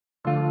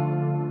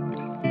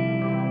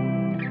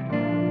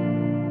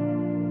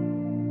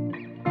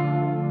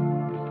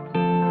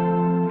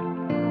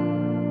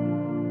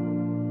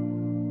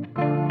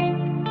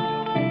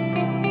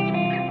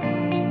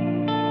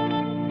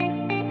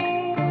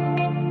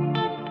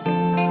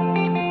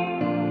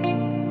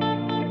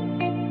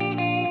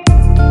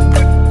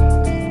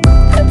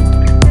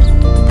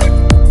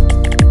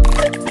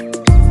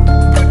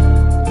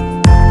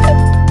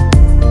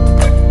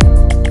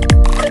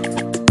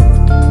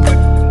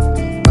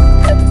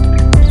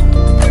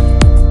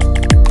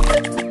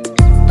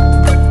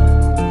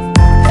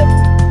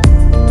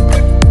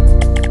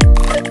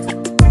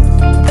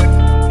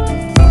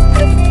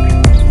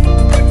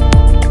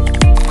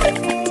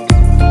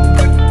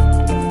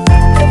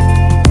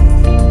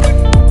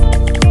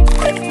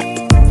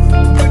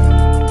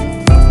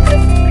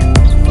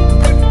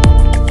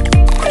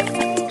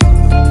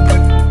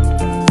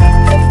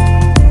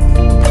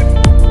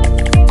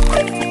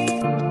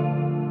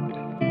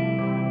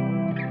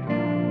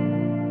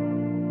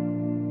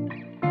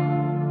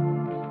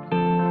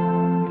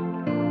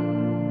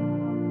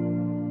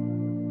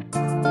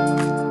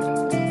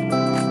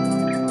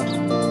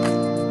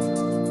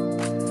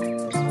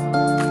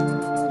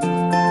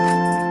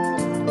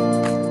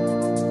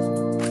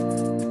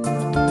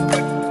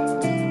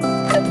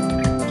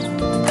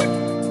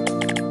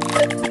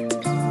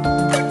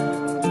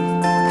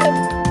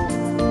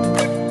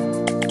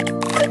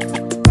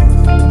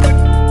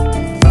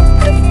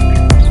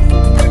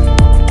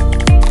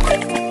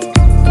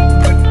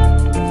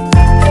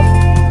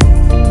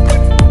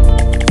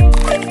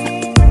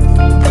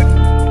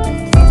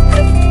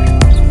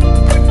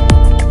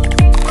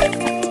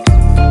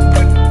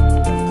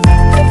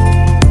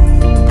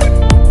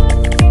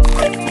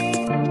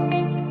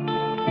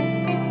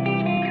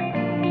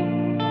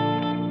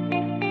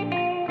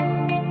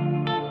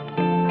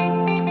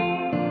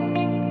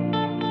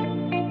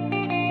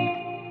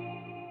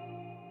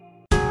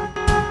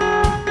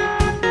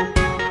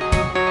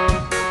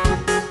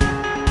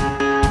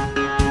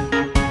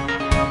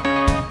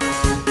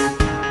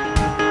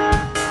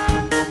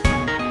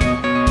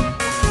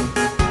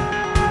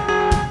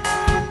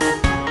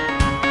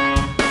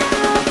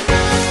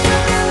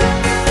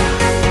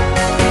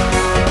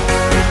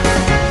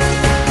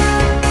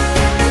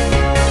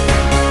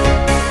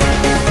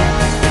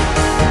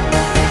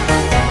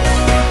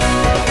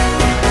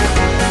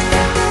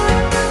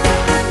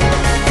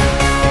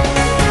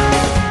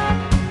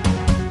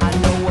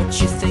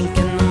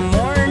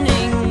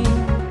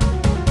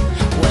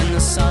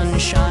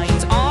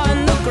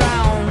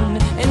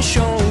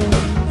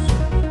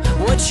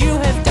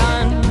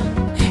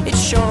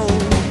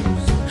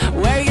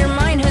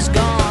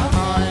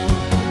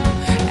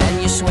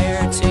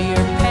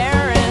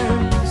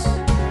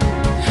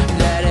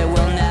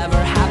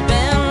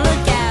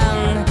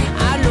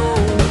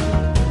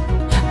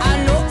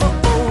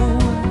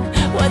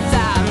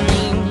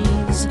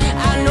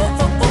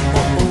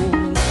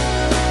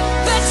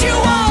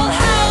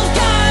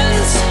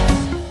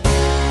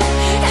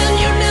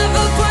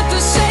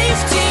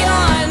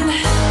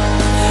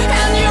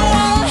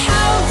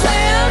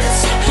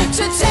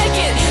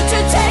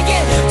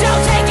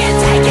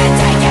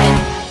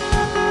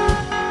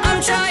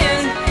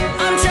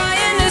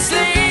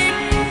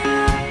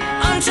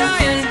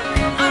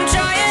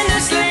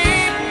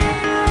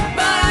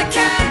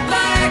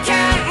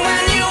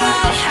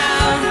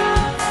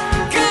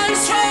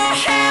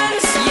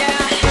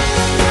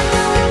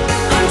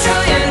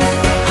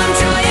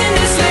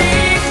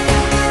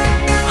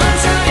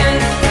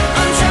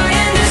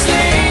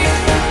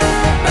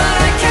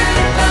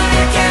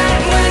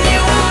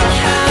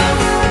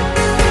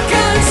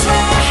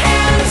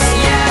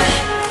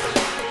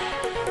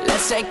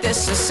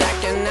this a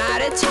second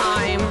at a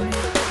time.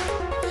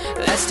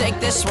 Let's take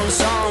this one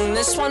song,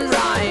 this one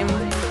rhyme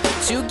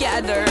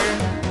together.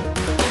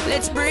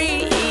 Let's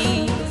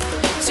breathe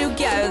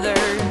together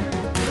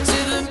to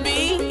the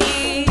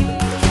beat.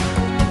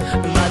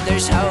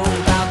 Mother's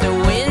home out the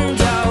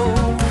window,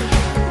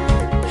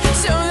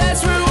 so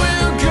that's where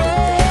we'll go.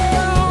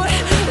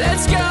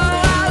 Let's go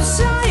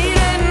outside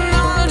and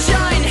all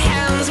join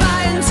hands.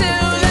 But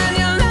until then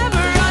you'll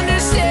never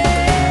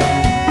understand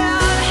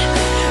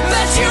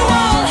that you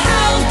all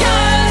have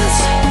guns,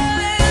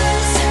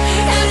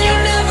 and you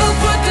never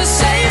put the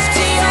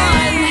safety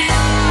on,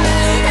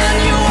 and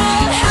you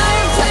all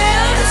have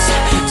plans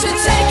to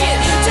take it,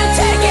 don't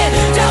take it,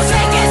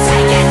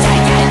 take it,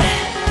 take it.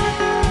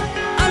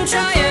 I'm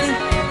trying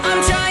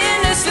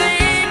to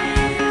sleep.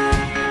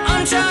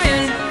 I'm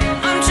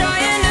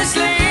trying to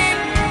sleep,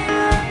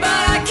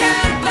 but I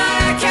can't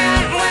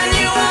when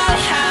you all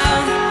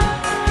have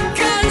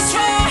guns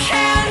for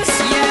hands,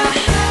 yeah.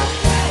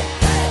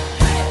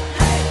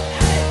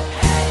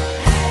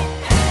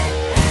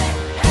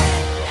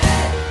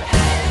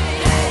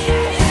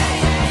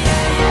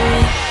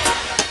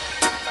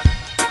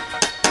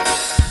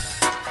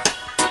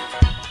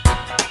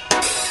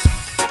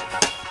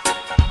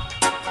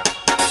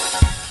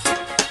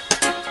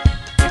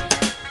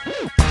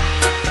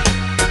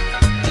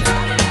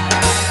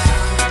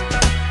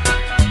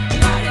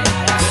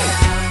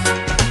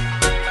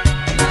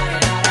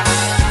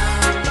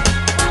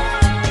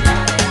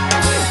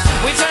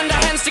 We turned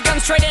our hands to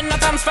guns, trading our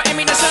thumbs for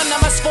ammunition. I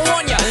must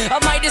forewarn ya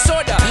of my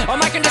disorder or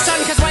my condition,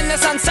 cause when the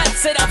sun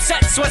sets, it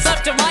upsets what's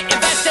left of my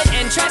invested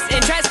interest,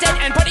 interested,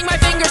 and putting my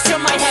fingers to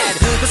my head.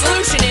 The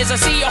solution is I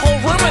see a whole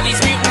room of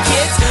these mutant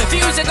kids.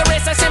 Fuse at the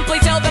wrist, I simply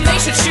tell them they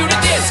should shoot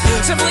at this.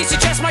 Simply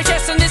suggest my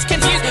chest and this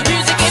confused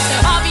music. It's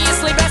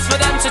obviously best for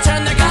them to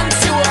turn their guns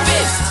to a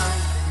fist.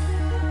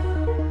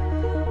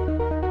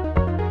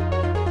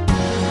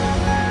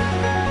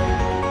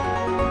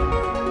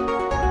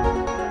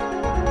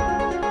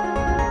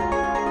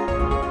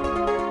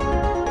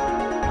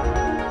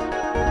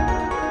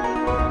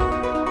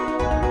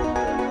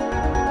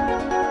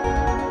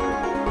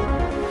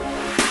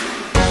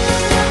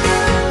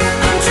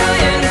 I'm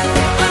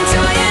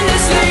trying to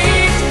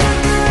sleep.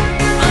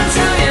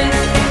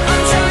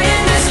 I'm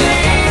trying to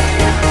sleep,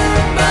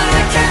 but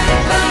I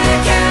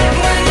can't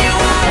when you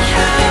all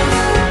have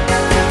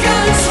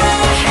guns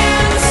for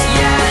hands,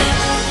 yeah.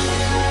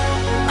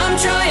 I'm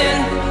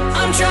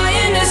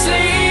trying to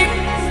sleep.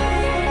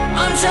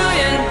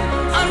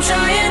 I'm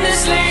trying to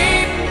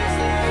sleep,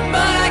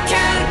 but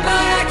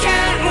I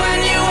can't when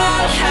you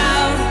all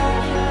have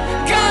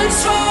guns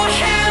for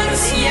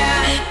hands, yeah.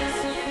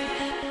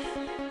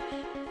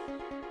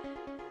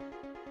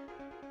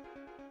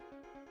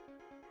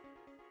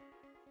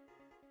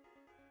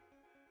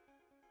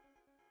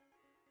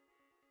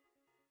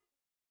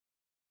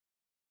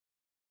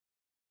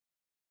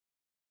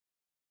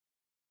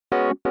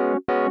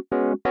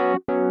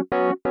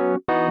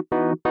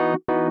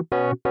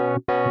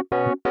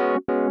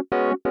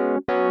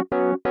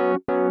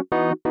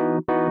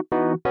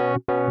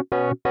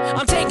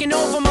 I'm taking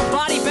over my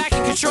body, back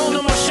in control,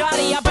 no more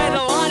shoddy. I bet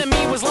a lot of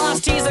me was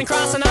lost, teasing,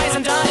 crossing eyes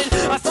and dotted.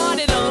 I fought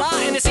it a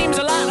lot, and it seems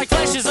a lot like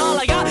flesh is all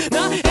I got.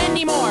 Not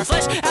anymore,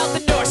 flesh out the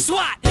door,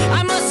 swat.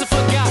 I must have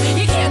forgot,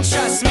 you can't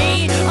trust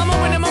me. I'm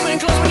open a moment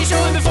and close when you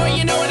show it. Before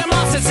you know it, I'm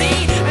lost at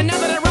sea. And now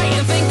that I write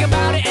and think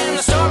about it, and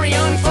the story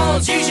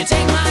unfolds, you should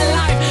take my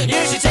life,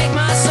 you should take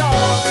my soul.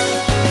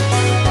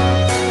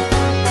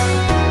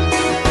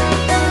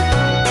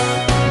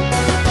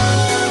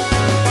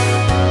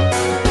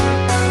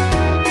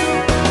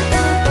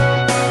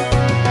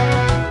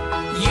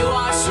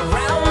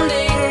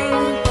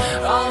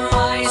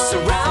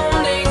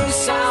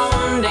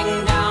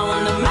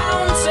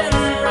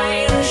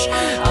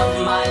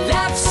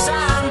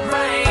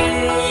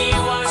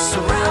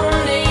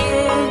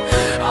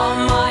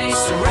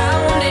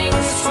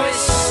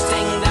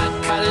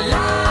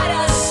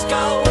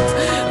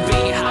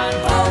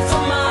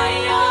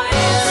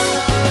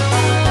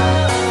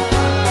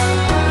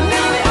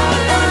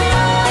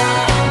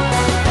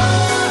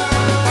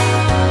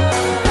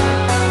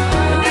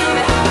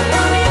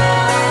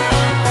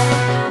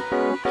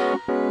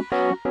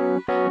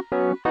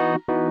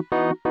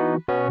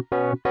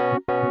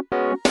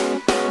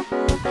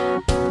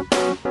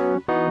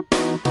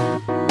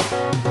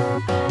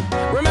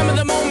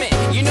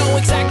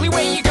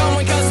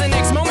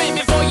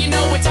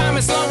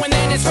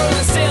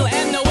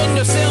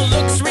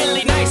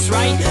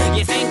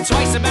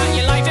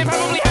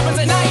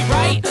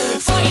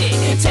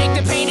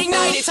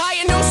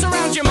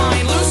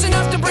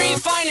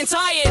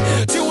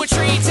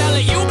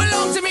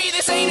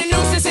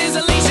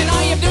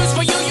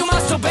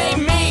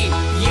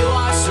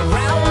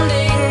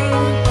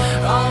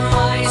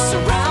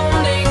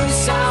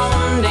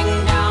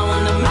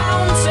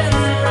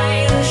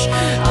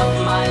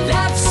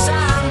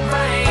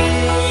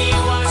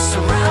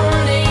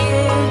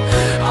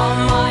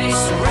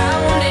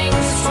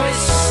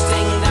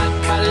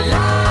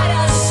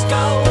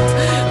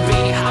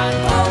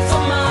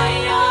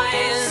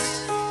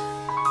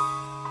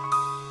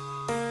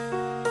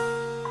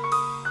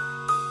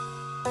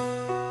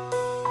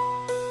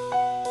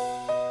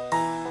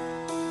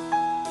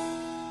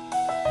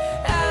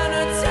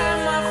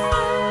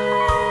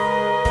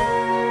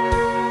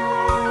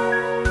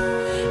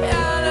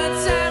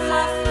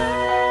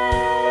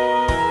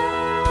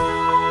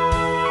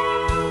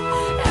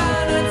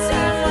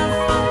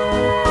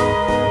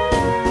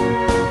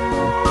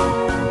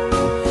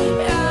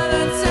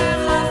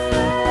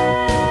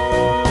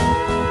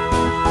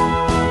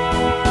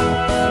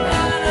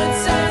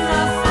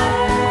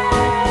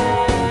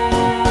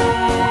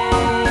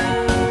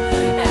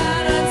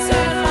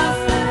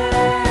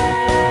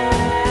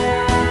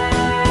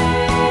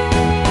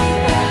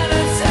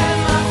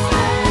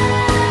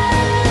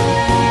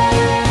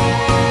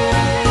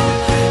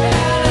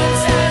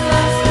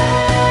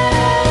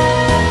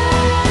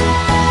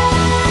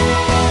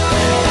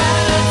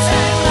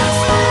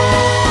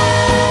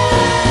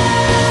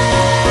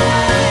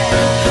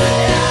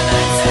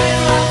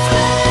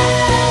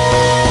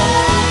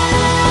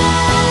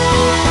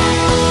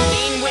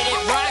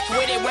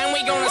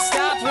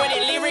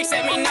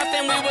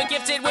 were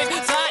gifted with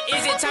thought.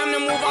 Is it time to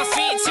move our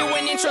feet to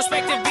an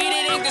introspective beat?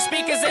 It ain't the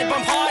speakers that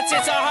bump hearts,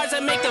 it's our hearts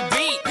that make the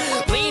beat.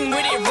 Lean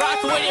with it, rock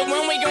with it,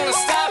 when we gonna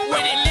stop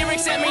with it?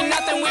 Lyrics that mean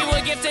nothing, we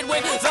were gifted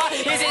with thought.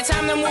 Is it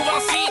time to move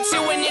our feet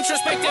to an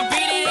introspective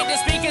beat? It ain't the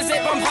speakers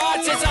that bump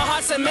hearts, it's our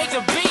hearts that make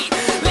the beat.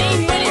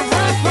 Lean with it,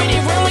 rock with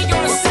it, when we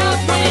gonna stop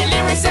with it?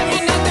 Lyrics that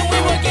mean nothing, we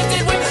were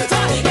gifted with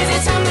thought. Is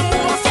it time to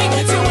move our feet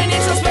to an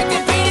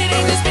introspective beat? It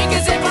ain't the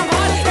speakers that bump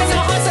hearts, it's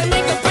our hearts that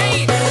make the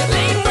beat.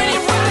 Lean with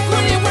it, rock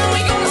with it, when we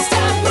gonna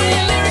stop with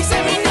it? Lyrics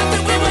that mean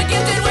nothing, we were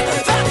gifted with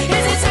thought.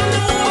 Is it time to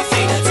move our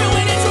feet to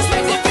an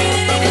introspective beat?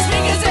 It ain't the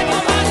speakers that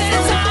bump hearts,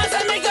 it's our hearts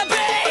that make the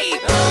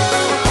beat.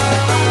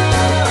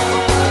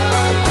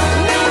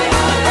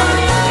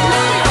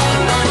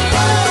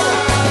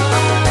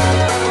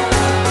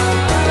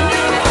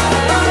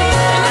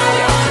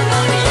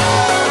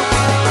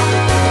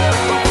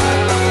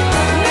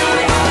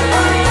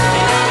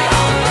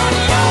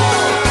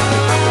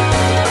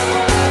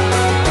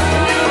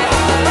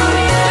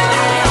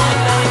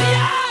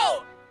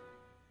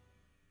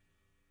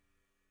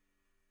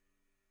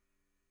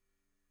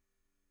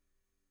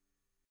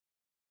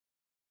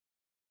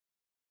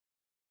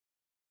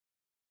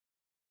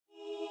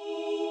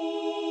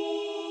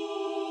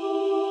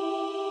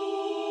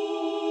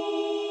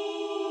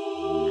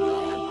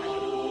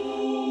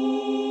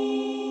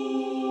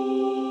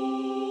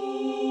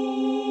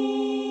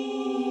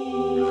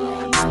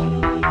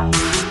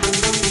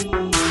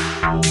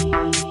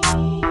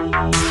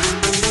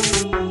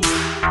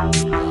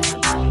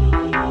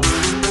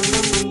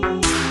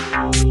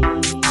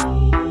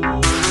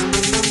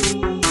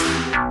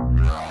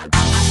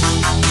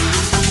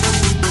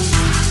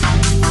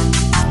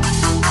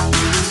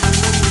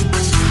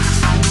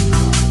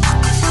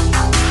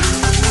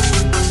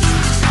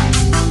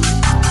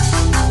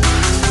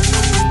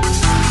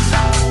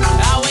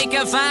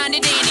 Find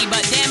it dandy,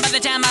 but then by the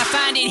time I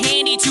find it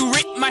handy to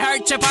rip my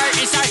heart apart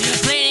and start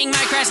planning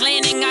my crash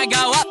landing, I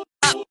go up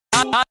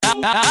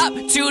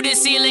to the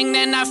ceiling.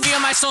 Then I feel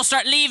my soul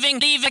start leaving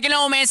like an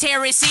old man's hair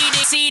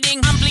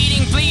receding. I'm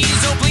bleeding, please,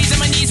 oh please, on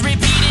my knees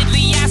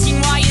repeatedly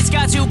asking why it's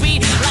got to be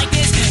like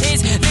this.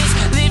 Is this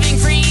living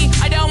free?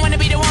 I don't wanna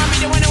be the one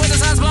with the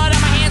sun's blood on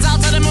my hands all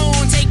to the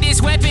moon. Take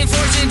this weapon,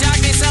 fortune,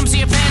 darkness. Some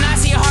see a pen, I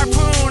see a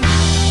harpoon.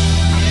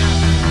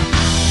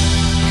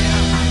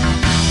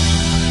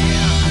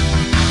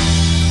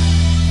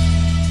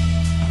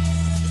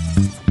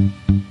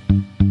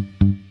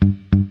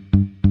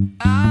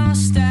 I'll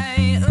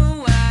stay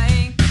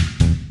away,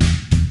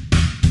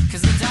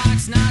 'cause the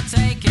dark's not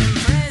taking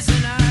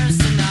prisoners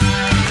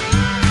tonight.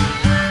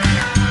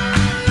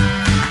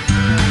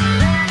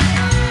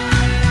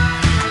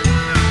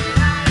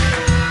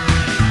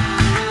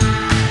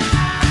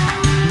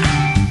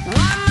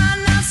 Why am I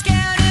not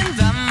scared in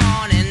the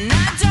morning? I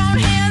don't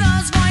hear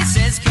those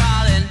voices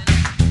calling.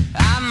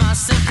 I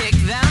must have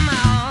kicked them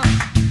out.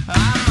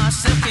 I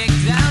must have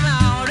kicked them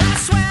out. I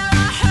swear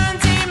I heard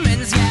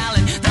demons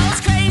yelling. Those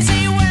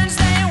crazy words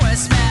they were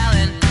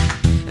spelling.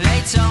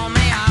 They told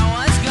me I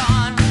was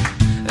gone.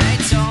 They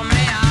told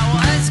me I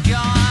was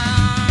gone.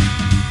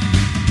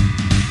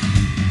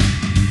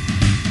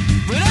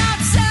 But I'll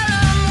tell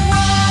them,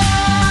 why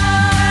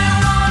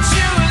won't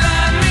you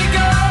let me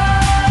go?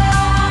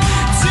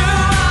 Do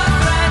I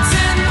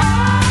threaten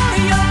all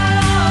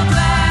your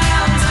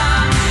plans?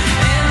 I'm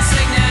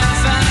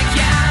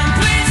insignificant.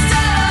 Please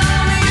tell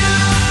me you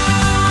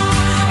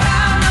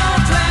have no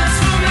plans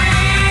for me.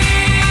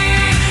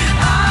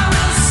 I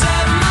will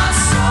set my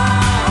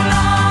soul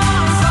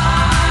on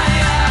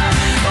fire.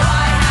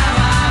 What have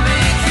I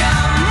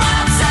become?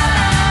 I'll tell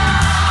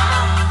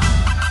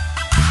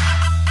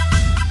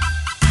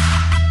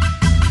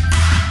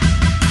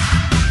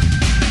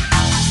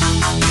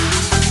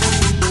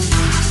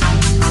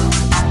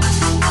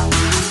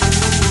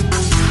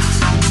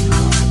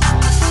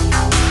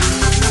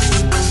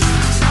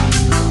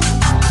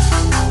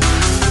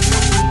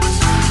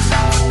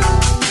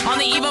on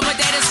the eve of a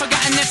day that's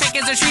forgotten, the fake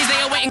as the trees, they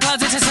await in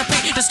clouds,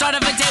 anticipate the start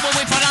of a day where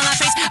we put on our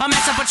face a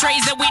mess that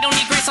portrays that we don't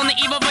need grace. On the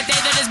eve of a day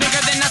that is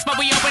bigger than us, but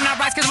we open our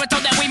eyes 'cause we're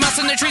told that we must.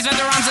 In the trees with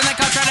their arms in the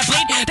cup try to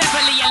bleed,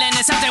 desperately yelling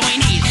it's something we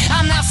need.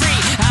 I'm not free,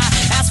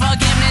 ask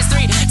forgiveness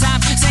 3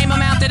 times, same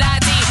amount that I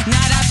did.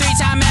 Not a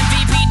 3-time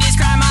MVP, this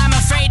crime I'm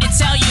afraid to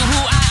tell you who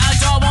I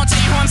adore. Won't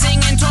tell you who I'm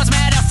singing towards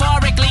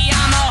metaphorically.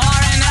 I'm a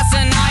whore and that's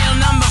denial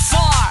number 4.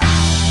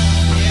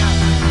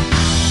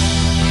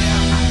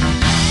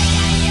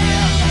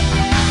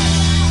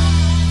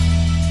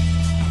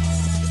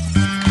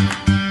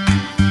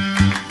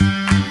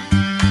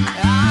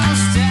 I'll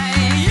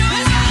stay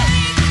away,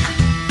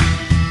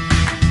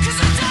 'cause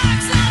the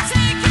dark's not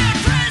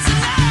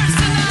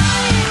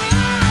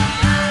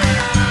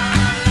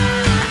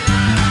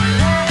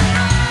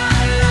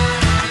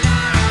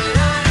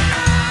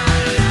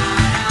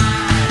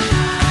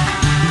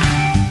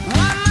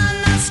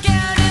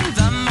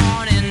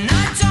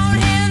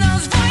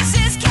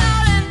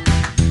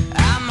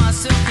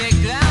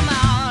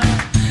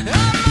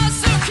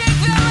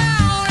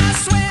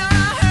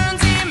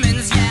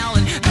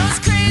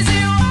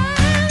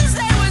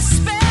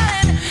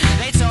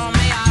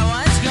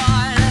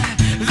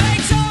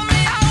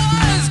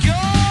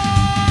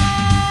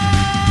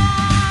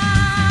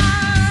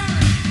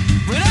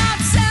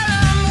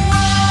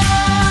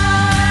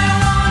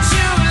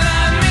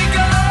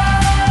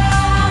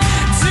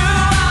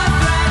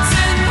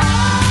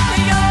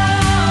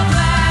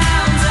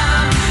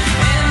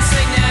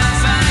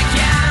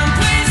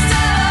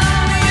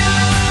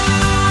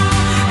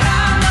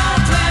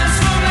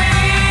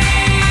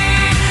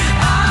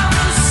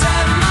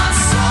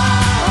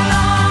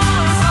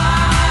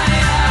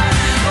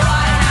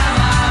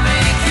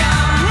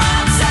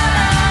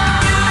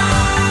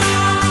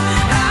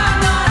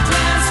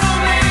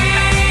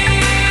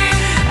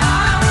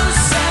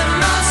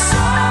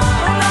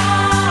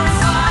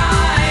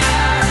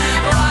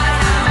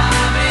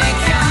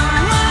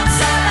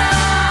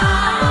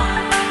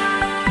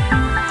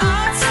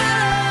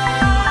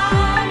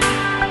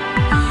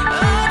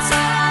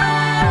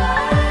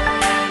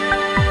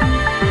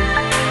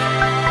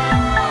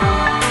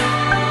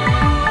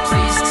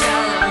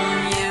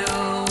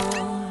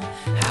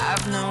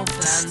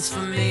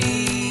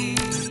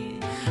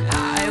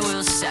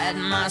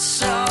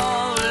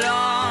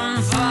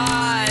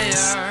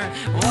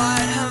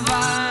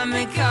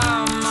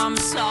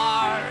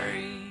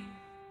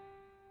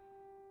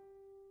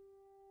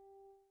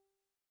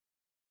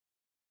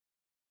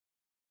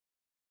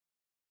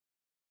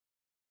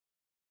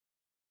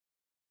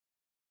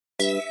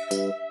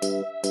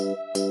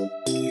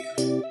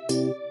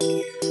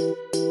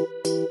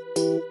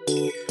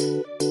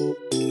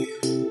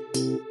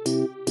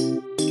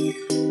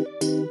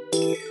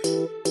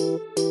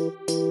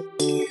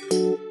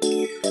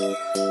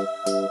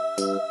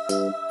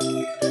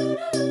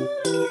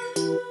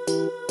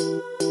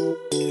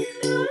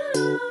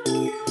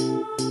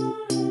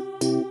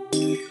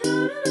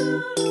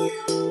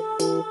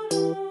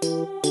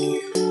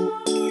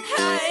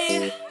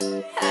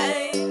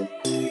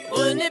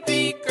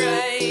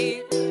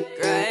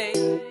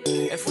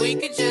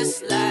could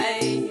just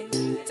lay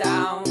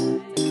down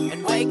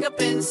and wake up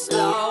in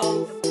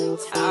slow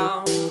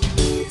town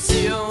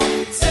today,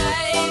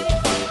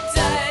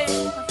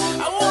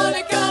 I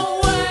wanna go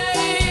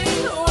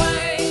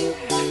away,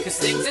 'cause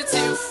things are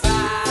too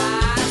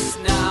fast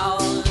now.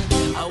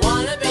 I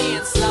wanna be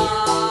in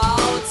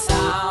slow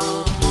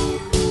town.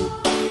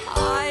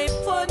 I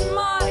put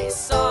my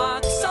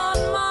socks on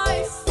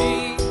my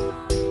feet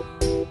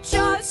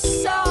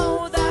just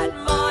so that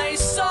my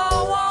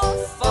soul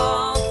won't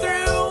fall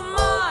through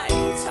my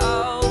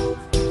toes.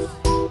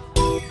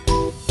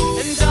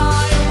 And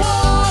I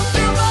walk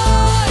through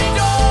my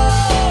door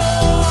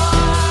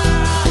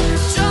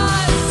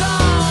just so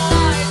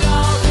I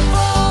don't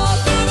fall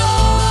through the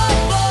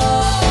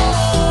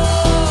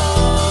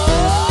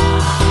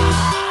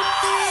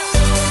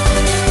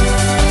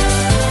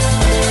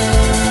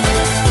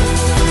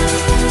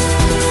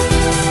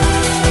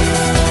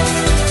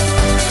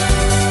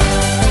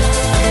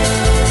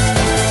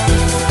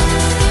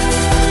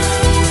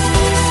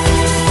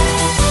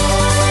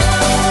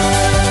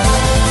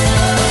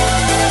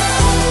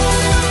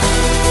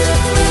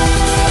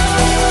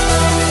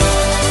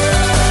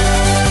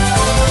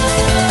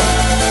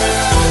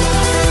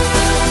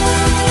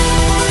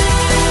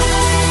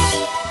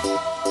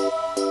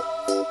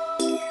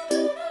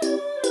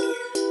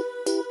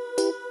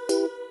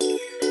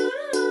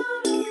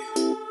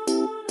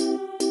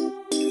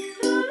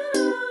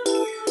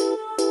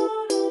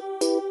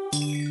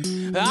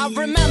I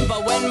remember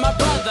when my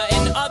brother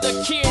and other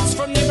kids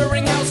from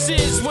neighboring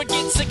houses would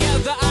get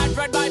together. I'd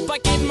ride my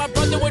bike and my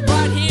brother would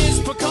ride his.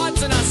 Put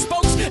cards in our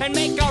spokes and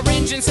make our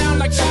engine sound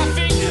like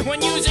traffic.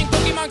 When using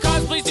Pokemon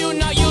cards, please do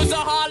not use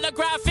the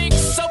holographics.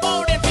 So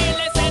bold and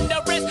fearless and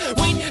the risk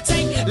we'd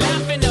take,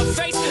 laugh in the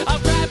face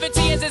of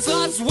gravity as it's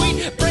lost.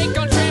 We'd break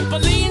on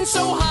trampoline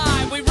so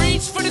high we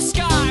reach for the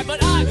sky, but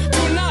I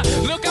do not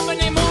look up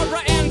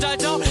anymore and I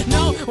don't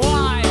know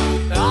why.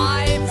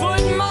 I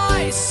put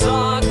my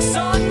socks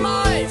on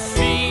my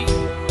feet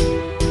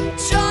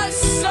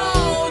just so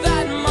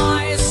that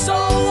my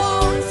soul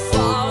won't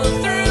fall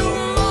through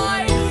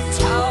my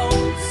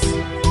toes.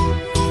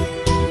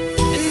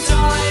 And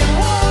I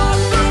walk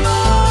through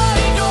my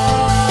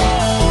door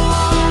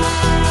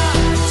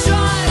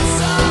just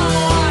so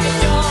I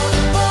don't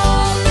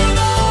fall through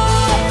the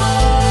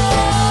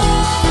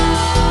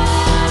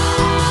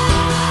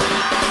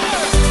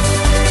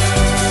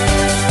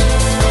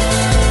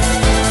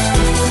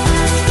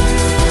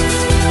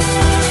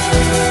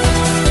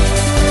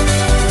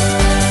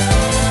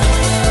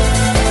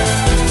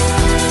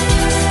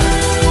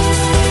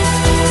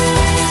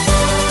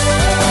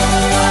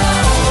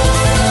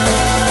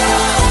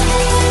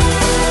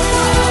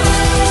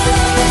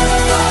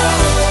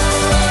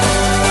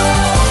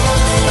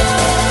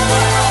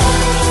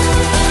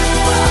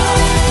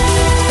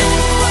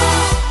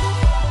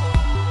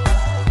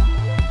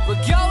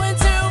We're going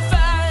too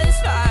fast,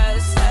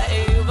 fast,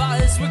 save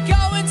us. We're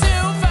going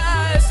too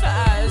fast,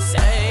 fast,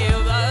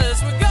 save us.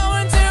 We're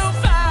going too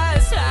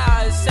fast,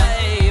 fast,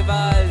 save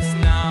us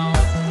now.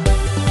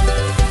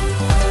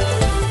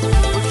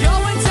 We're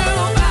going too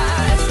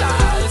fast,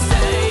 fast,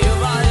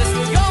 save us.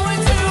 We're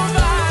going too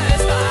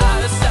fast,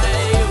 fast,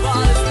 save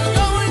us. We're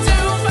going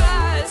too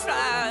fast,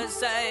 fast,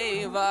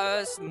 save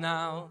us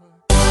now.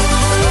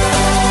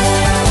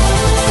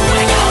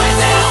 We're going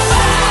too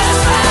fast,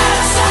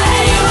 fast,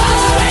 save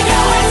us. We're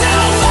going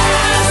too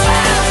fast,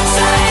 fast,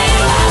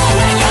 save us.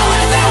 We're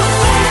going too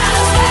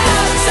fast,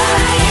 fast,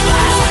 save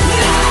us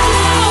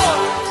now.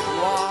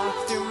 Walk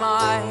through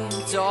my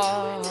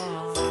door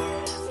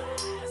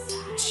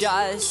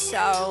just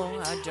so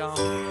I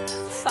don't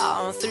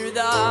fall through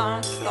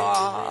the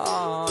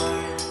floor.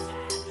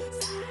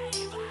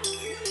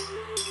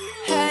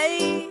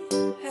 Hey,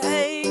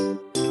 hey,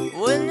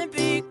 wouldn't it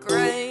be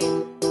great,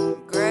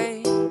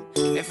 great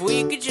if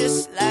we could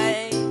just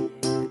lay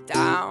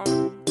down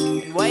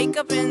and wake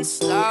up in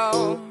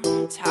slow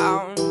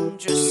town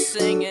just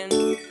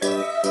singing.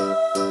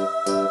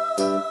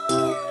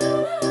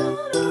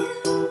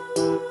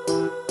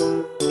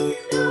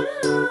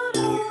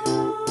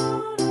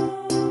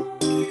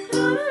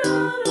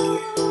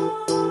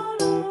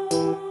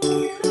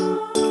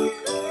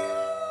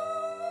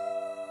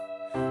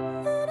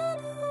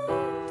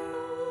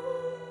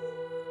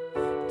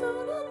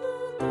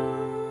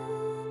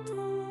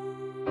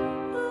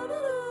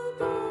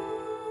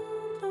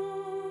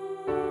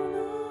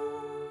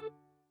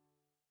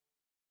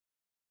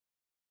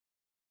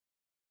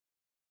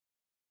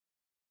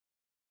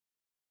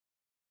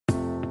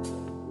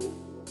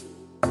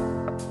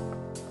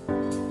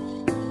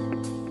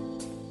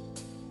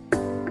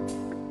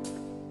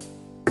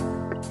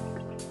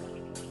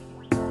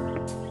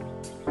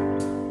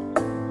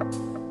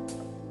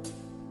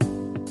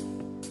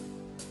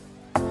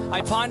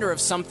 I ponder of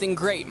something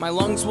great. My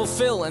lungs will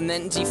fill and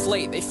then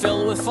deflate. They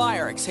fill with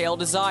fire, exhale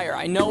desire.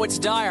 I know it's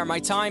dire, my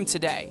time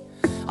today.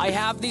 I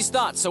have these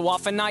thoughts so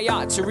often I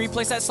ought to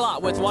replace that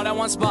slot with what I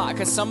once bought,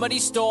 'cause somebody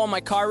stole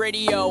my car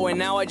radio and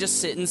now I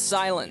just sit in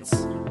silence.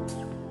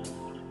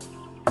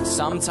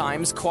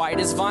 sometimes quite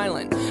as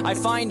violent. I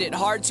find it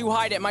hard to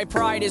hide it, my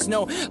pride is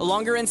no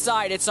longer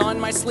inside. It's on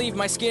my sleeve,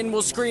 my skin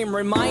will scream,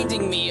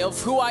 reminding me of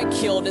who I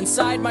killed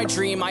inside my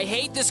dream. I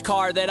hate this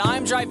car that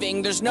I'm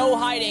driving, there's no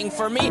hiding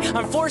for me.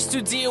 I'm forced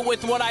to deal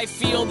with what I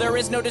feel, there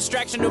is no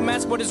distraction to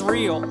mask what is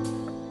real.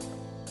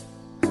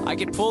 I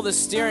could pull the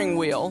steering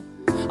wheel.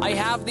 I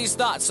have these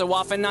thoughts so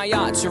often I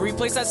ought to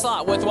replace that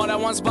slot with what I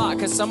once bought,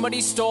 cause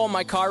somebody stole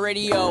my car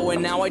radio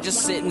and now I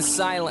just sit in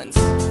silence.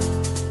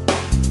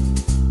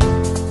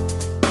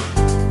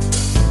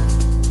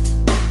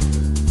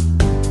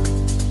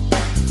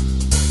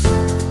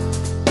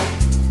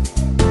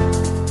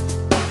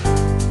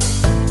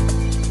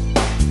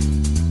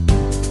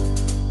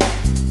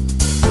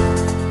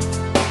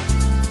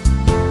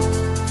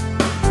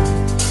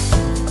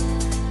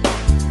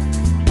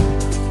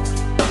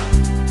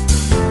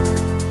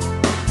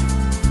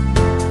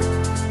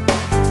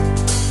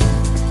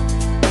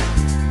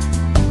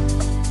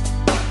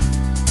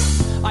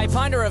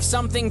 Of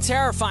something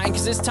terrifying,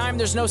 cause this time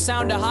there's no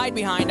sound to hide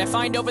behind. I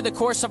find over the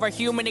course of our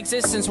human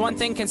existence, one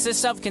thing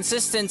consists of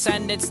consistence,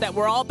 and it's that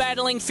we're all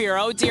battling fear.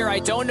 Oh dear, I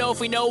don't know if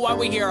we know why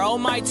we're here. Oh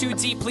my, too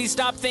deep, please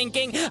stop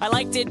thinking. I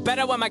liked it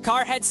better when my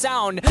car had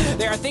sound.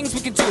 There are things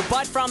we can do,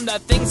 but from the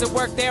things that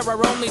work there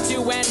are only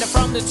two, and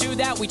from the two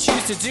that we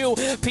choose to do,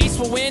 peace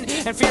will win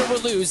and fear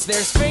will lose.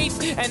 There's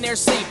faith and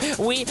there's sleep.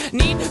 We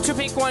need to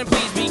pick one,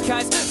 please,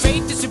 because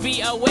faith is to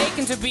be awake,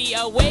 and to be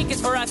awake is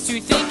for us to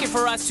think, and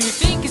for us to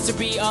think is to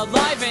be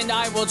alive. And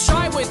I will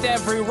try with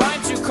every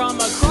rhyme to come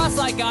across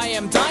like I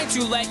am dying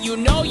to let you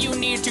know you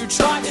need to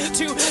try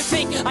to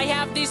think. I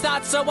have these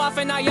thoughts so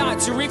often I ought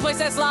to replace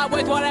that slot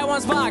with what I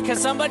once bought,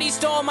 cause somebody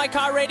stole my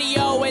car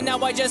radio and now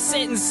I just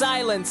sit in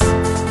silence.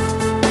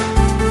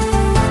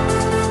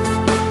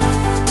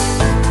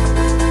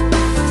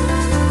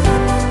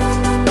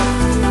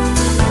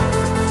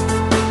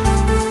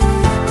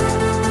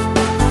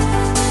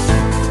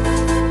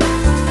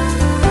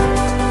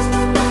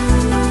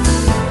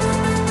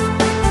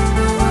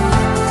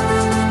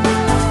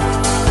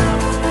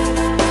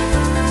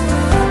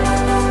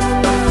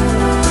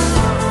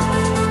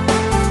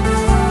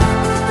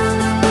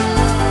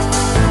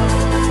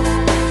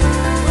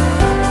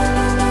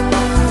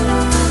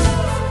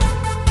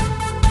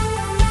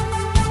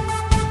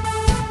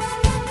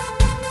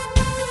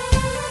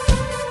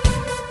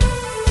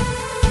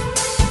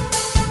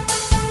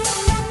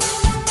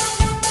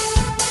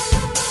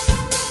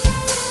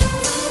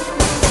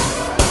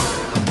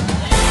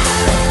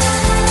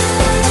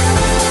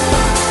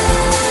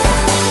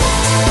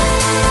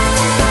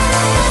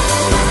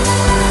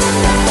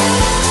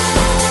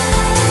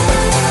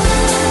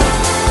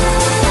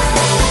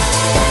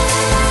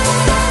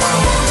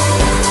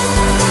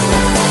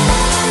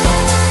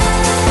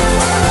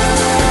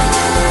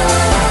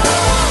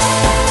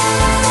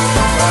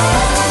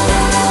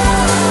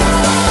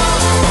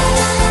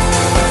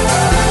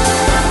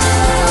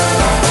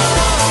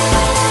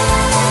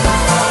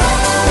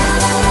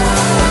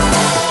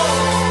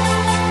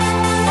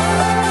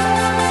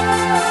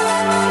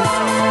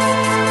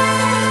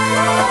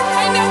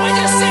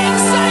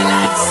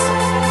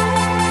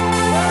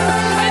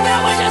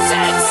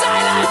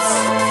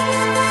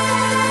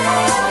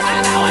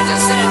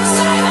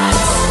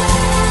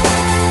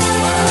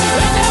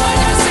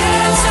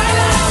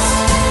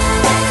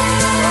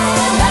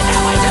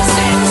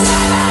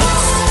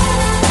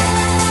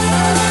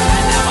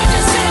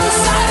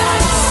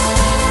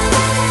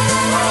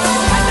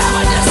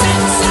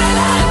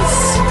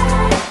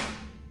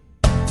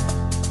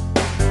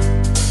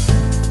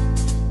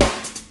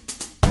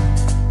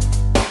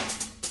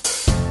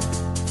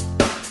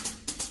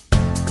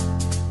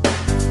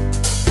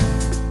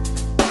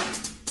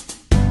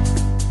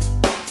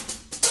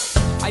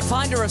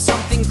 Ponder of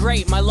something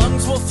great. My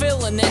lungs will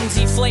fill and then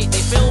deflate.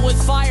 They fill with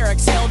fire,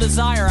 exhale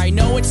desire. I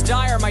know it's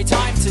dire, my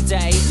time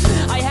today.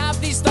 I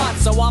have these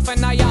thoughts so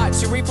often I ought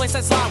to replace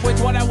that slot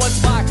with what I once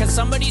bought, cause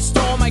somebody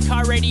stole my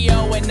car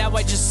radio and now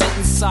I just sit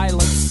in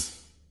silence.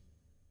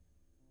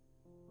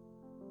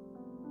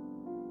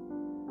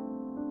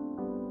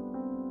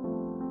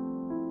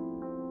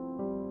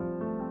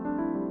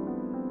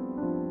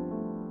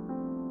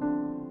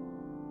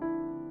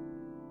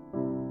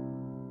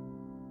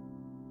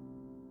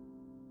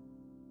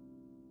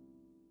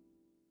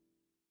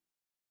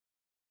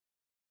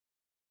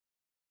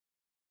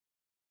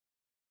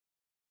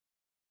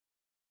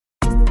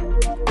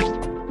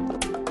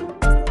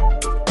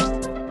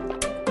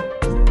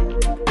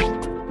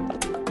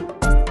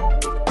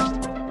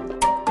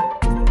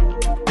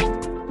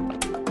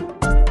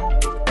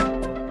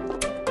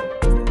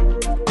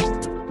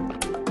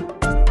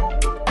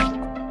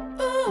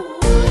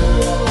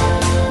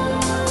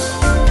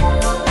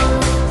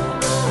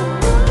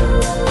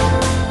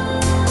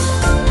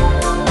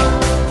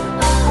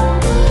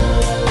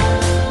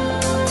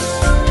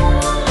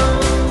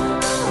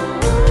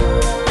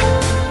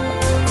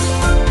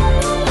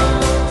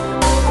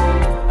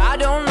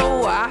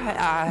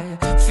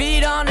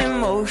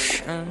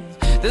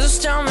 There's a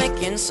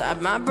stomach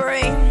inside my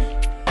brain.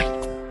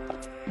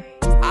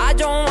 I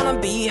don't wanna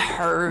be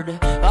heard,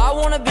 I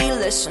wanna be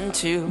listened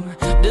to.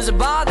 Does it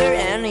bother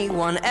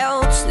anyone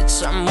else that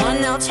someone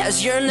else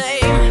has your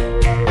name?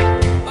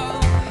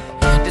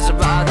 Does it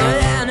bother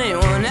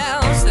anyone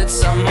else that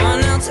someone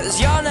else has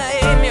your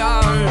name,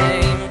 your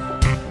name?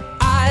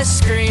 I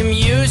scream,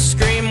 you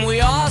scream,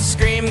 we all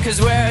scream, 'cause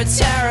we're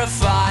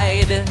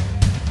terrified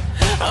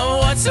of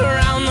what's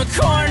around the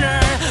corner.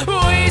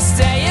 We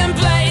stay in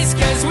place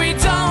 'cause we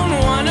don't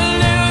wanna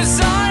lose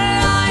our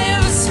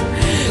lives.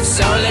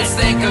 So let's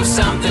think of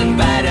something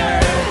better.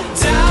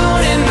 Down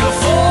in the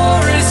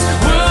forest,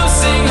 we'll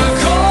sing a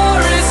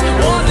chorus,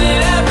 one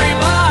that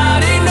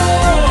everybody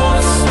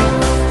knows.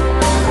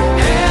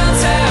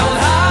 Hands held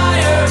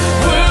higher,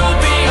 we'll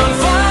be on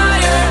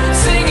fire,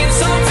 singing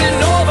something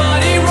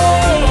nobody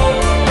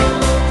wrote.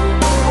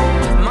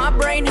 My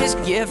brain has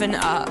given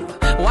up,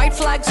 white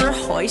flags are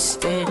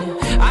hoisted.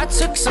 I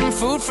took some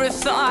food for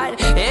thought,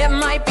 it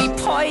might be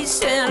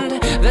poisoned.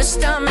 The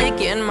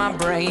stomach in my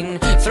brain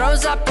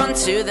throws up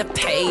onto the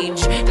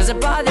page. Does it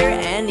bother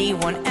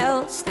anyone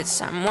else that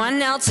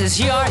someone else is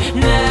your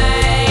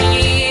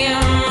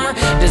name?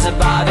 Does it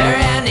bother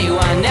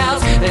anyone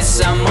else that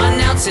someone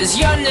else is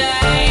your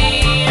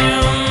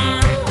name?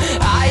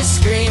 I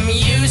scream,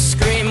 you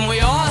scream, we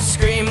all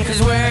scream,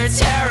 'cause we're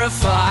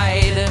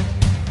terrified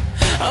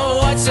of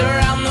what's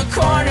around the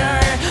corner.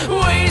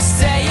 We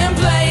stay in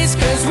place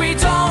 'cause we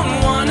don't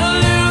wanna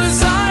lose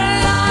our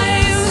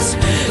lives.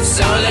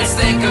 So let's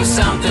think of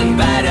something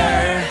better.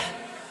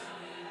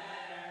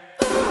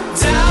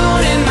 Down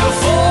in the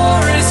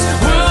forest,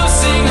 we'll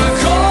sing a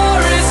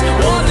chorus,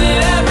 one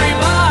that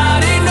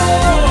everybody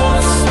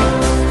knows.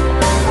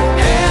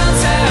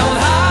 Hands held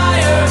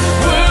higher,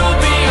 we'll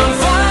be on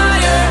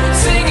fire,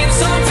 singing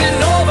something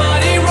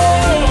nobody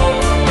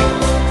wrote.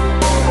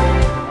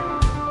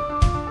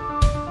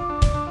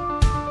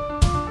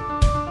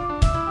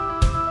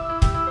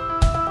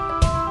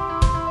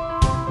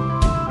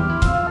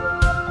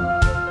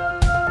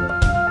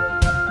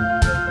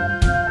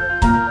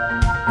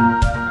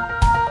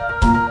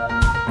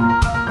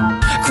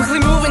 Quickly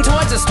moving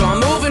towards a storm,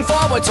 moving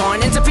forward,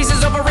 torn into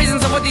pieces over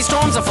reasons of what these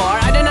storms are for.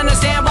 I didn't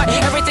understand why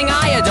everything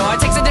I adore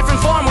takes a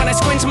different form when I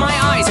squint my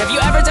eyes. Have you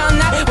ever done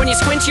that? When you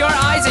squint your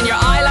eyes and your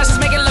eyelashes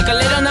make it look a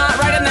little not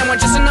right, and then when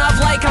just enough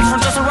light comes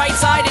from just the right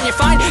side and you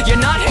find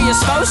you're not who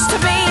you're supposed to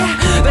be?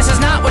 This is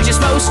not what you're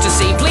supposed to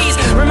see. Please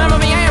remember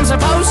me, I am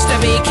supposed to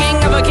be king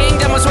of a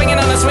kingdom, was swinging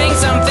on a swing.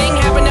 Something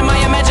happened in my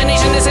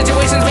imagination, the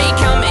situation's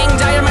becoming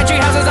dire. My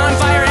tree house is on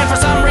fire and for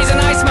some reason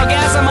I smell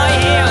gas on my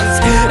hands.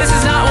 This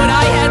is not what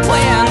I had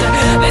planned.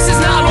 This is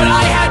not what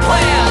I had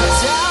planned.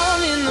 Down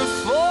in the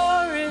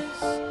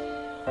forest,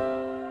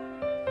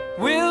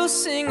 we'll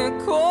sing a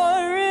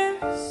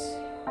chorus.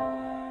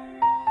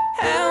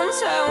 Hands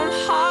held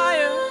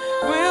higher,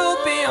 we'll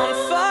be on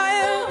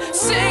fire,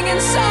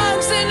 singing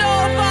songs that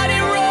nobody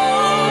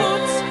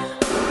wrote.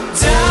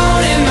 Down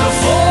in the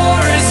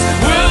forest,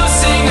 we'll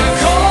sing a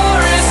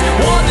chorus,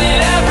 one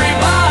that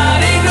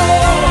everybody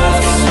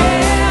knows.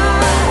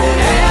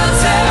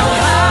 Hands held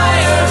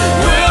higher,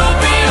 we'll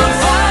be on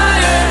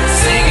fire,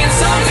 singing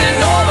songs that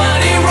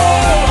nobody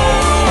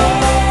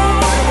wrote.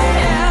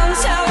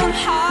 Hands held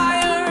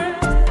higher,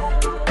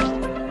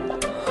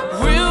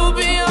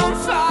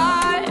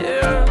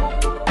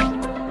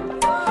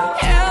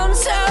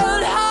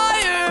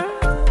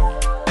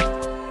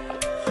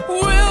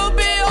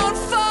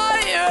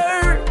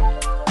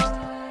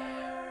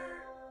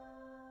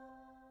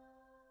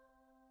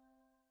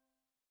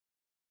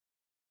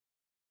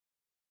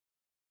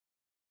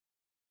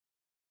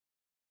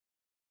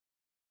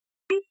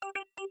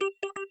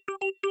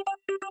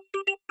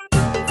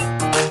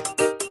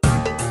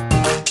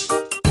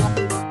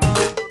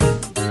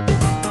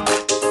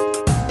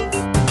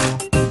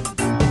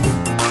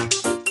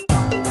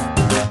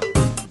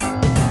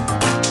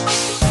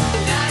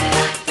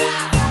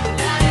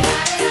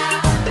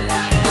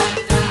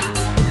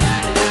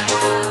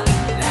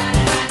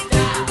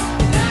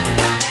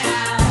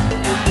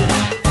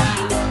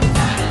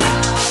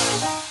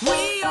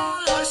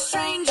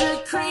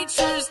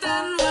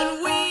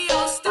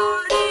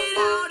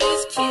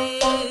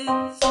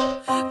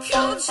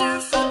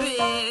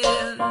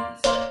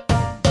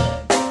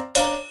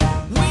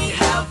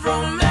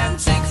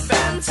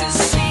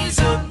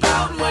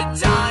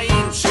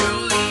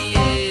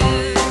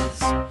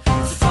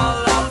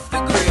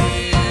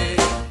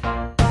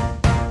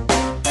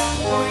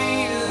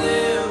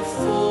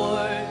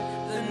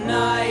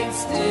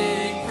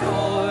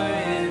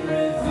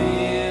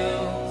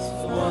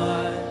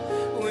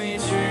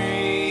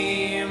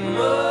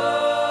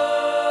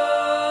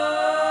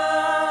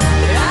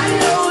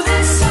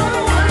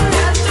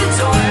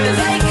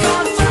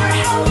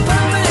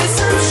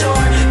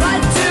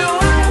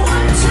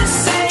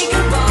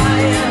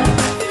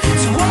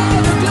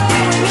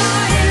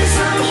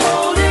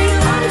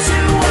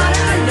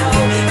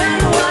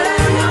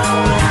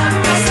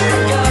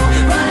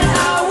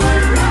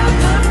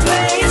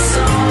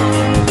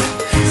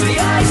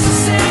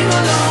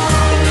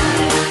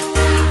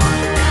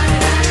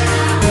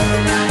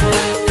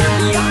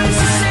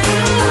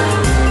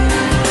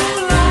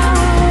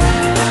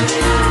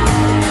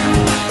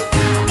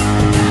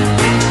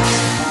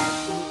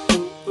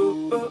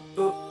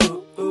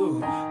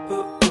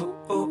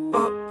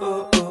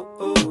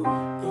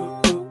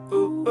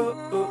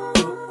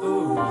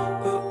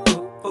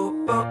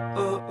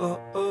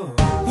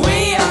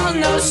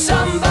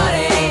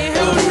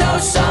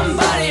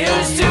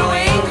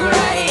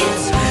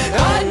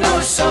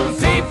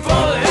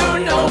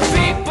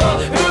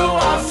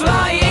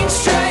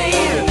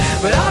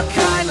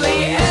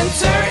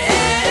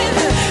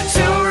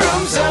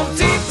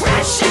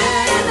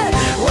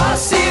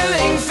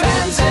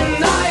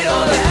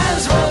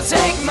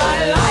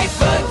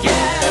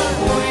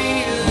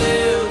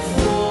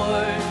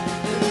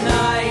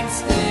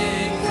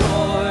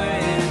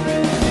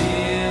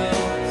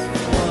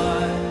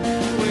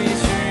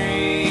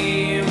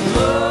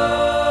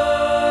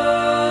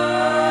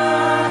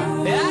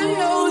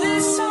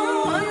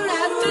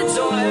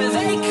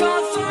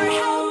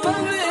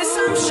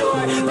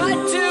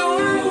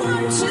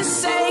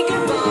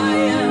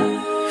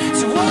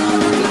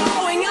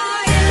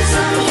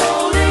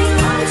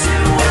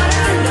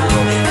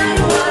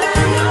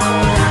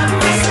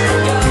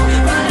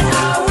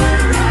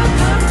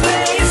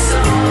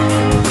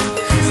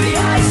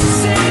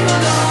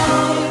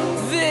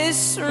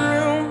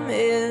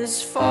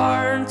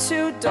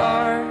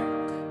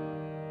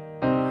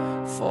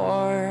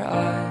 for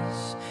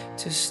us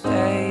to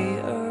stay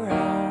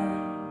around.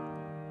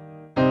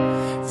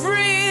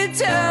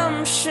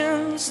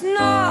 Redemption's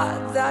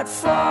not that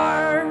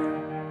far,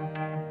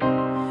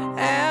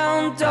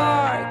 and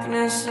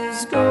darkness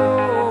is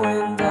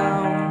going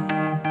down.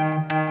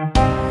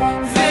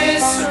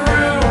 This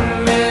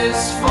room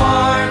is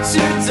far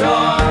too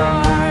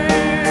dark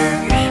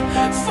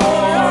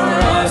for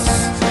us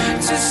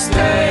to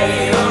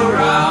stay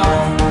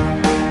around.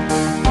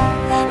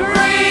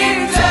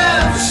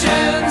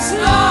 Redemption's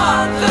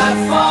not that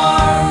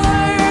far,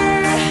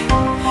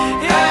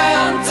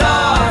 and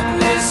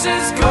darkness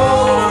is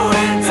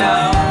going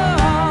down.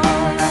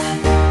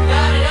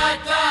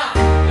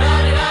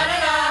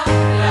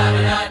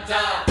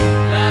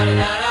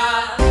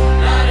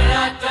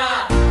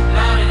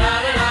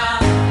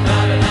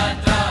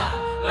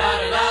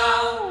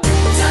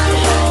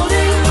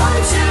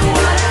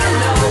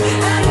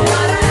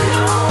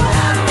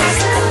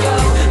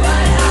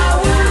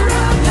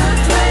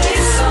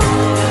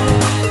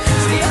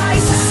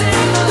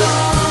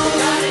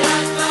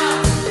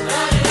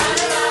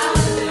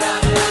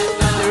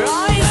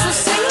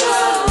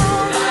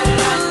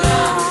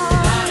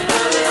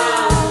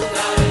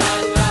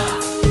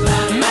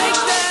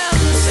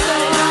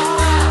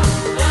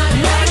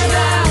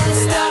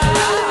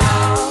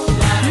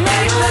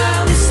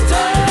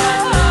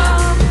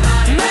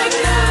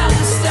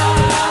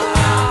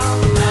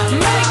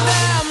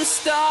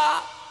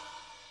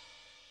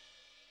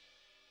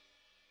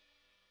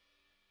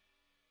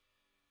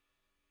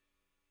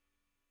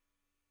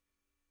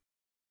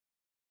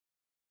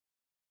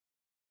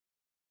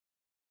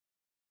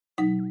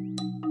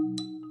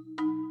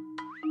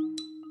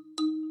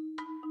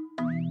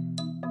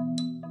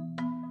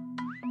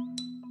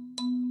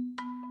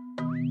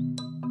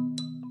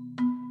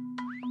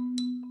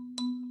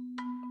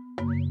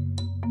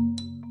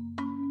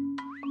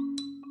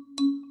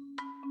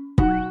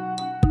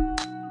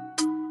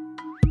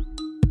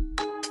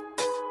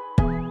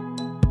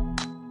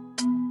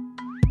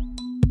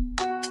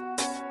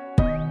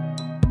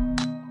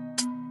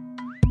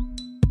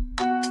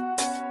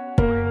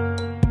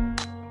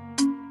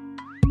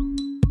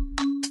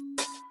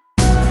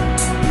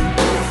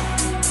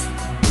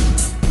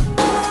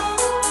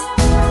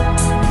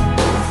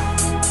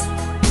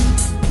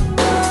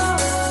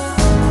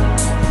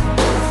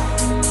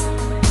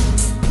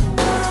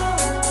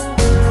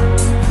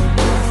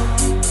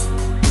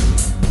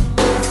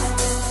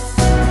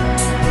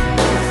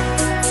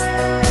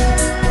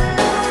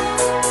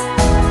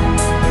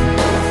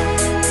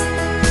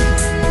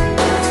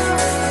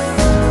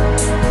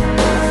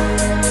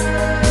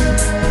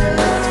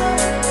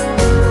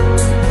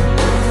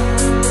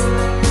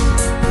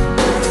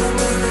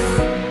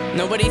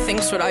 Nobody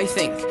thinks what I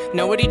think.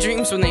 Nobody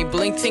dreams when they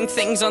blink. Think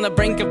things on the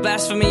brink of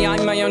blasphemy.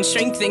 I'm my own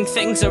strength. Think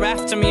things are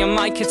after me. I'm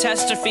my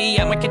catastrophe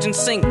at my kitchen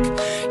sink.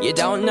 You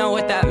don't know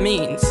what that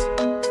means,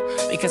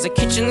 because a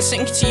kitchen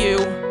sink to you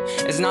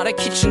is not a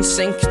kitchen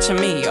sink to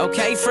me.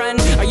 Okay, friend?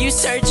 Are you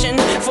searching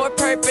for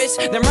purpose?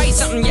 Then write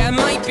something, yeah, it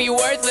might be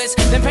worthless.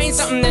 Then paint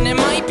something, then it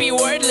might be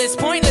wordless.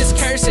 Pointless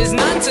curses,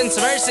 nonsense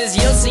verses.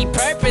 You'll see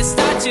purpose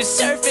start to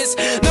surface.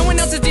 No one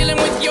else is dealing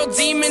with your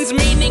demons.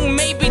 Meaning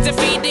maybe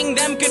defeating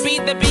them could be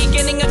the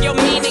beginning of your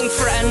meaning,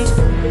 friend.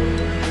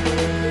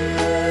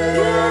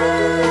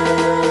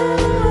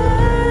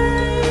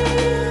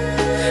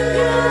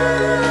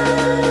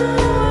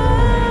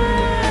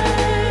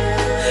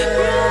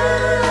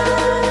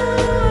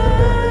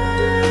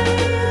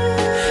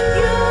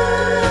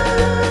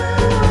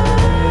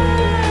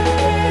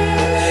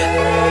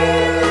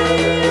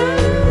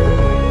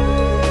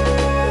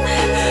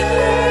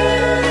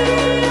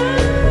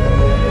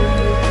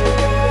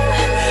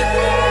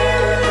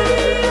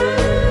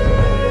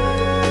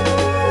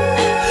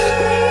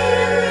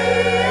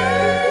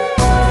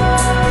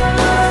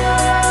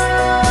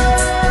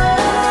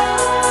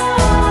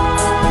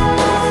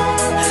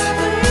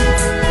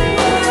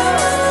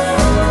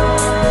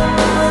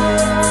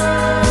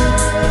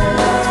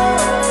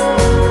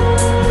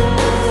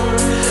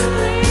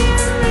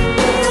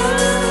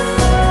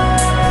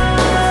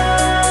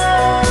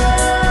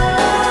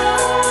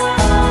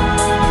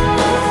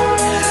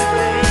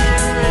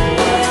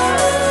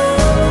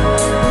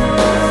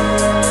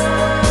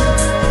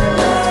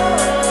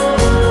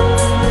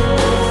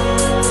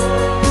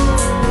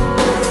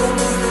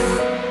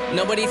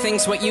 Nobody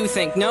thinks what you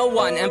think, no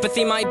one.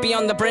 Empathy might be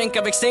on the brink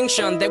of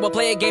extinction. They will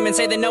play a game and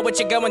say they know what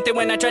you're going through,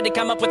 and I tried to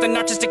come up with an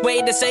artistic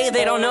way to say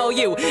they don't know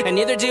you, and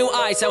neither do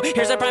I. So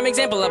here's a prime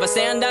example of a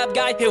stand-up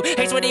guy who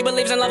hates what he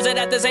believes and loves it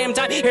at the same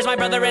time. Here's my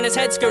brother and his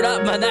head screwed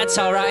up, but that's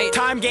alright.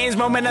 Time gains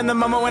moment in the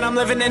moment when I'm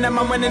living in a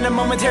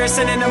momentary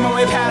sin in a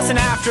moment past and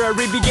after a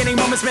re-beginning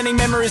moment, spinning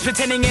memories,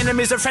 pretending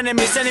enemies are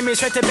frenemies, sending me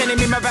straight to bending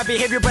me my bad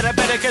behavior, but I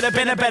better could have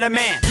been a better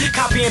man.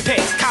 Copy and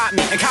paste, caught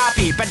me and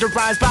copy, better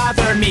rhymes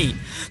bother me.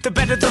 The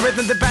better the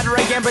rhythm, the better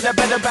I am, but the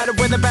better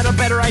when the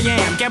better I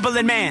am.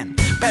 Gambling man,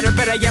 better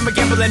I am a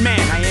gambling man.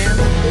 I am.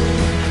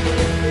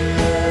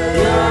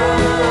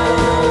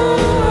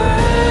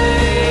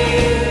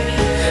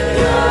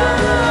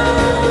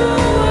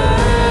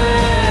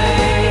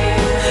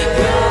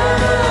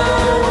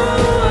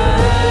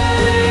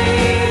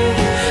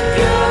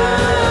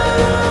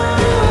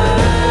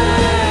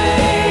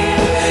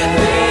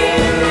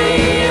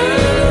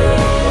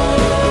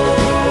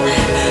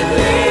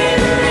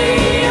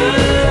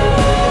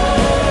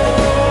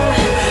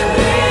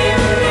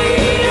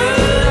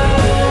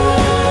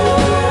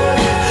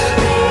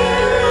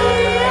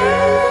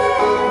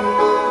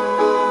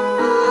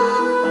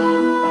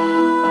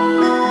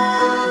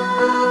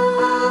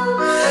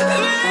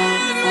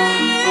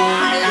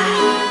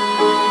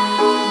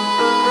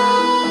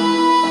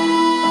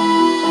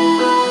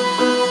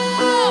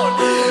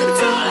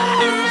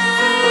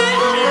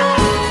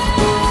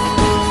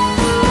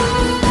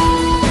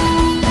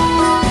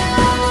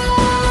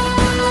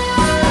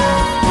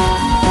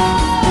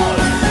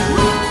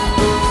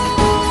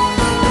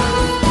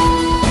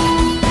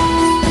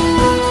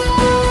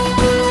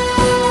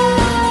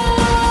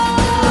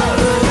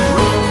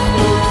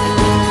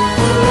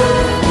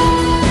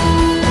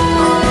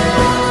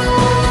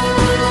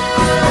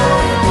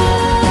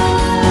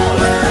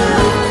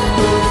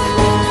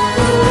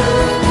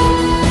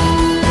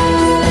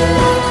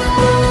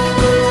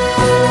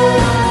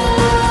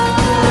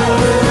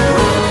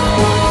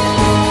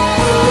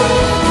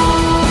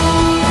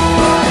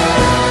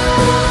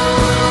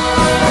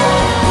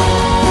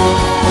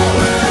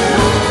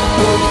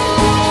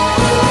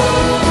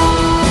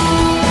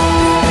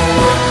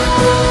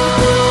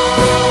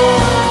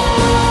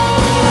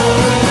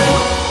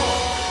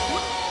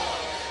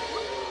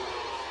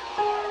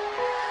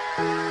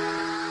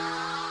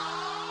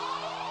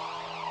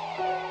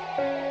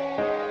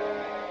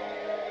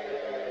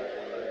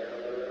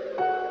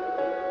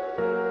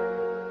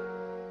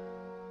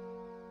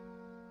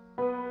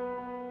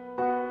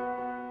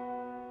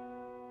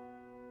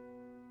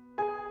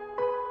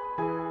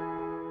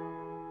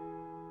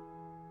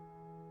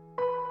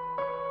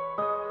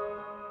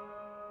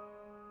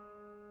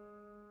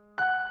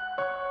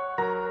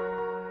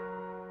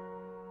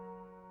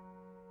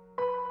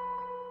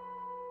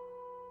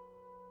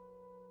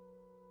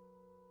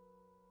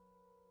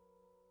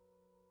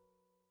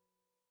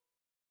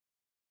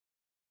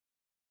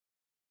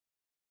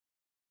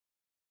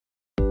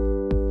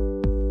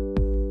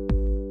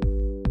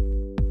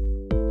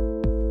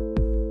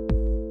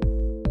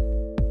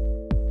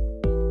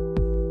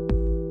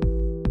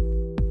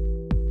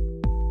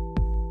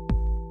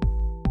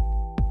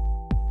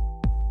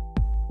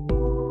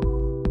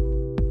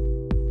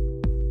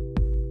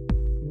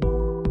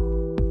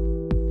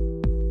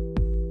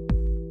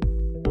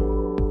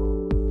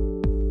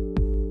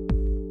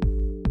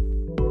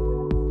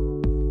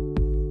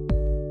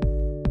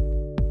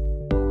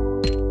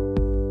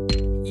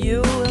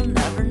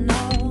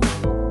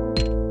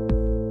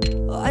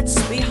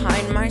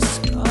 my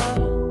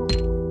skull.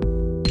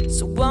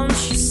 So won't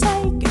you say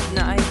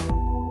goodnight,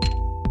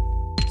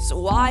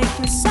 so I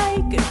can say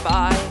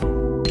goodbye?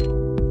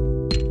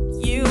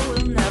 You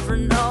will never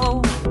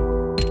know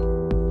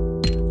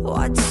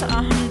what's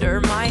under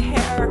my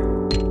hair.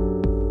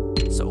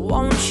 So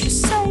won't you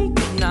say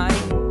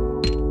goodnight,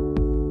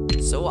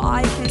 so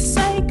I can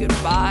say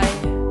goodbye?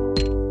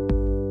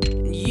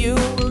 And you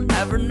will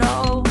never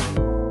know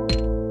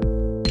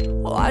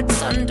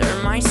what's under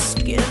my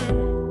skin.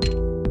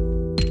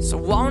 So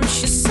won't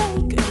you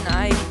say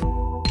goodnight,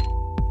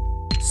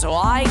 so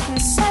I can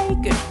say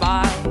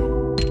goodbye?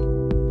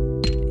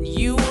 And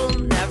you will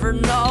never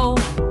know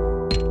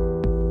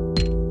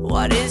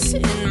what is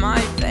in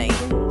my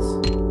veins.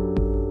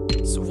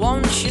 So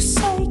won't you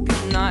say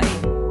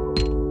goodnight,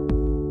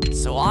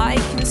 so I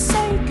can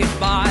say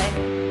goodbye?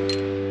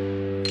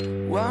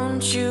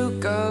 Won't you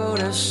go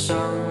to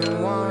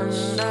someone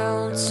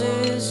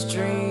else's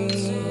dreams?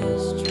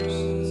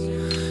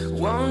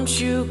 Won't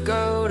you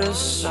go to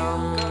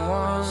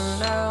someone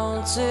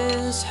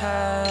else's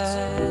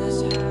head?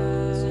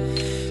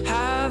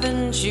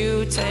 Haven't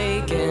you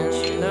taken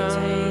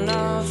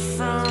enough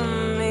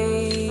from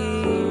me?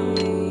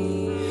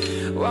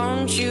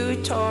 Won't you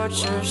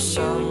torture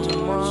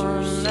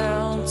someone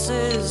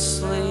else's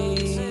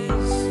sleep?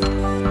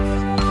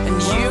 And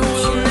you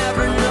will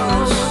never know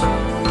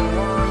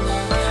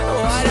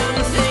what I'm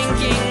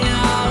thinking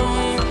of.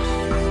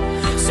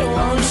 So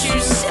won't you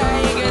say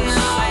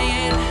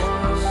goodnight,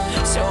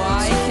 so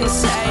I can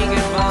say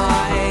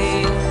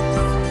goodbye?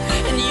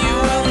 And you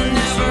will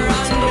never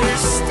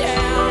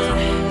understand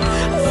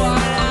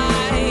what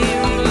I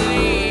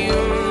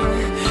believe.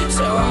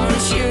 So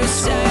won't you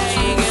say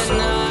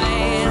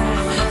goodnight,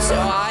 so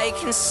I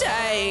can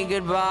say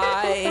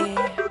goodbye?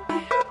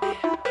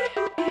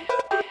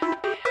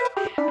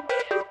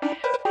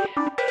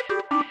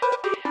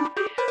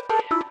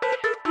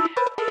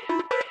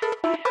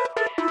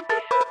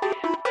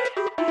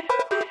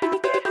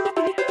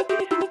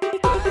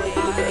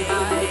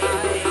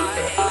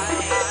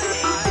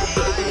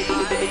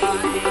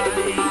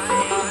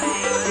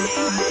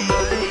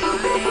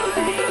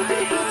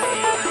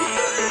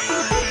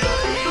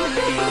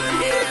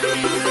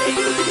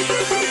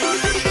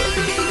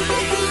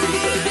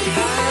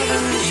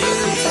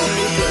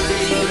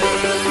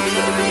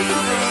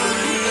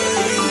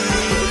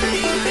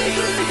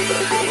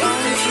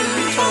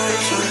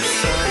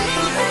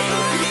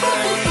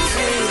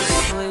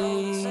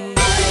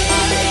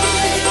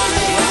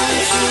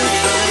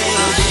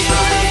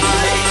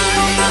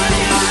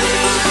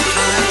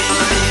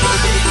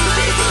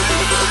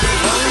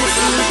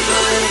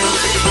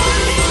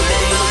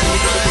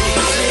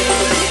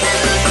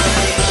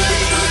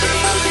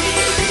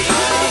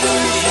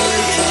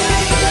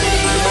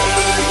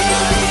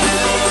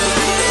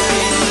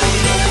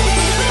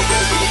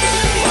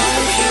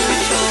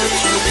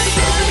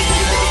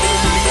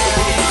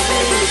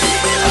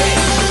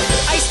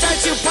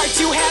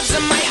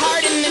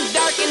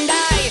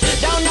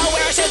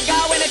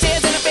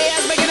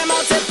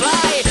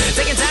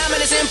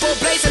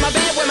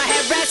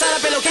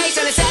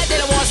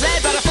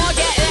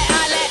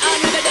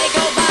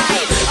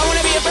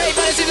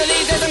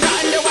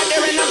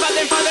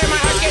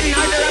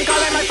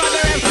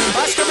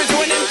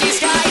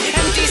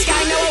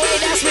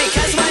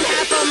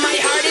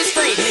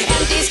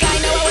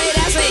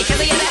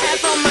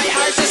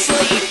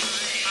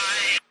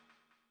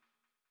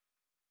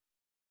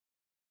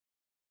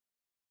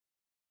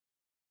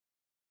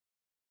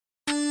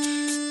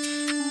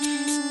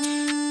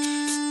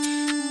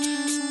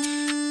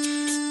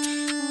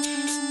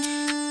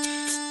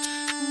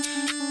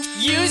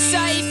 You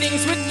say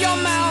things with your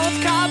mouth,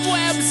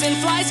 cobwebs and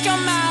flies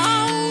come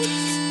out.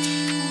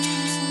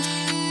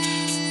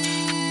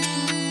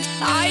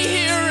 I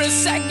hear a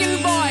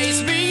second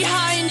voice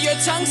behind your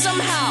tongue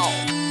somehow.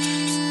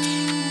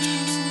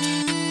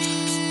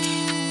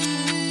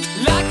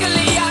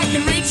 Luckily I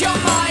can read your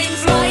mind,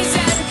 flies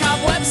and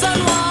cobwebs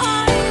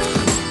unwind.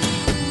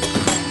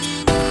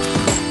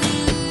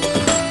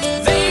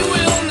 They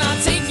will not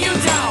take you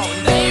down,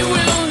 they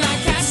will not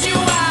cast you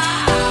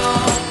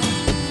out.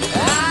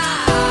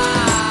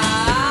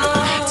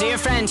 Dear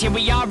friend, here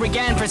we are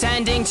again,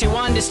 pretending to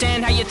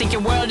understand how you think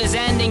your world is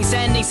ending.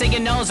 Sending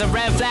signals of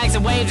red flags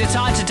and waves. It's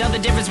hard to tell the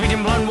difference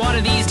between one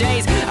water these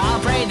days. I'll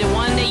pray the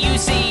one that you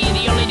see.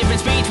 The only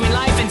difference between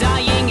life and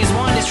dying is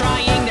one is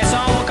trying. That's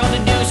all we're called to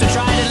do, so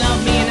try to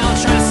love me and I'll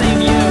try to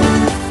save you.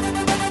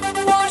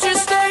 Won't you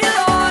stay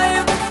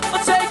alive?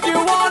 I'll take you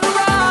on a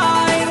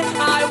ride.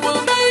 I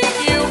will make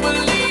you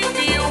believe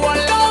you are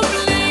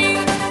lovely.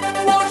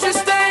 Won't you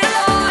stay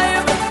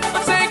alive?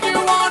 I'll take you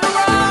on a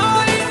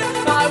ride.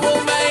 I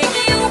will make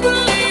you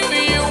believe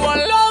you are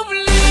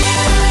lovely.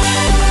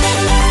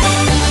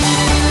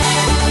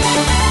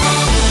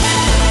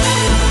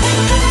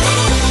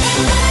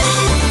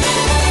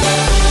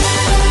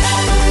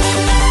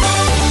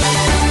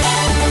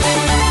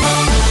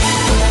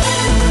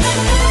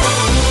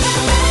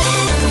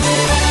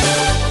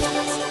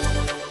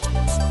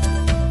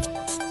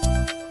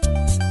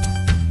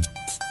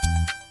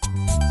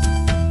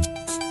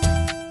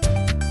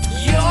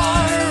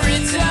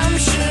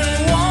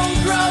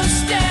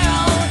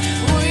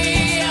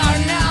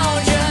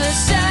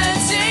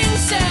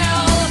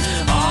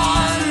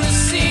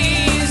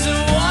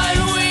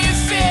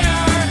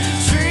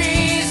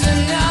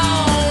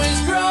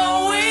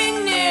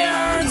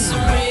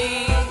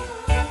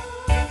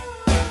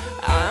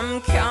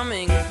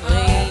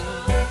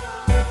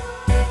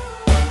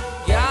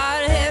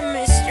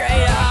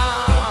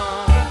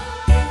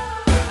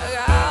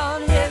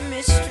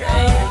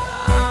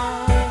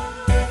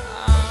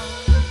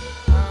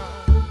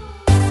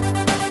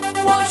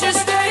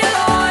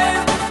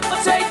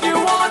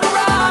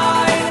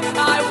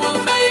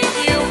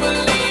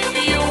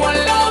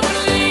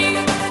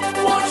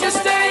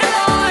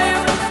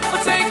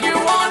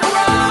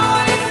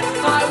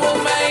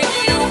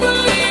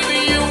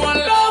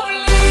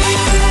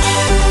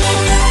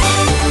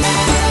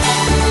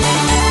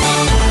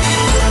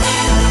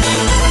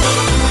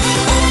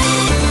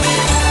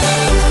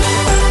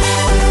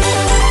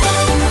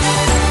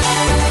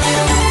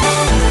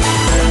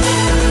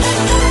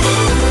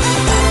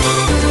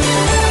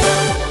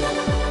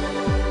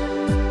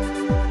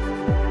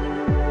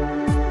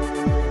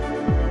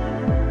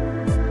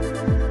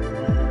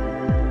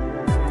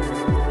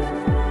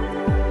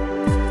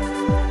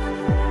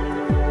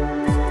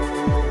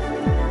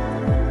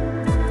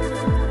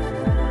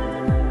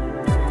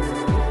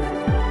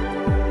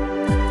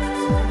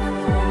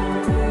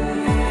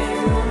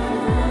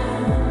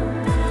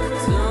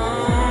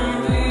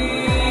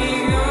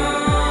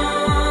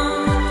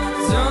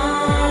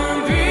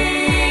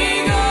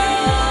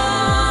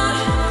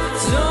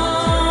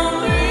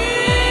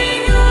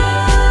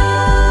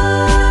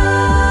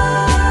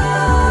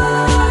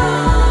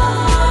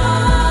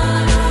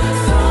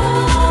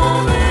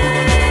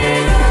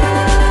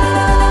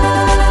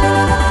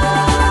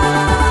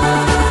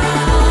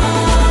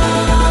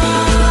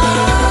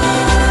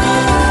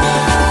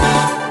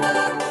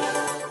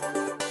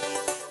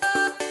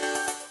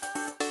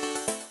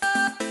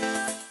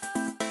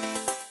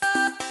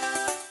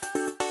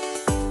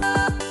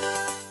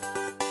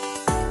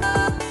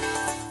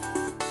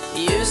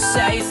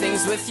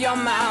 things with your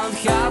mouth,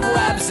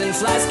 cobwebs and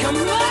flies come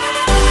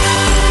out.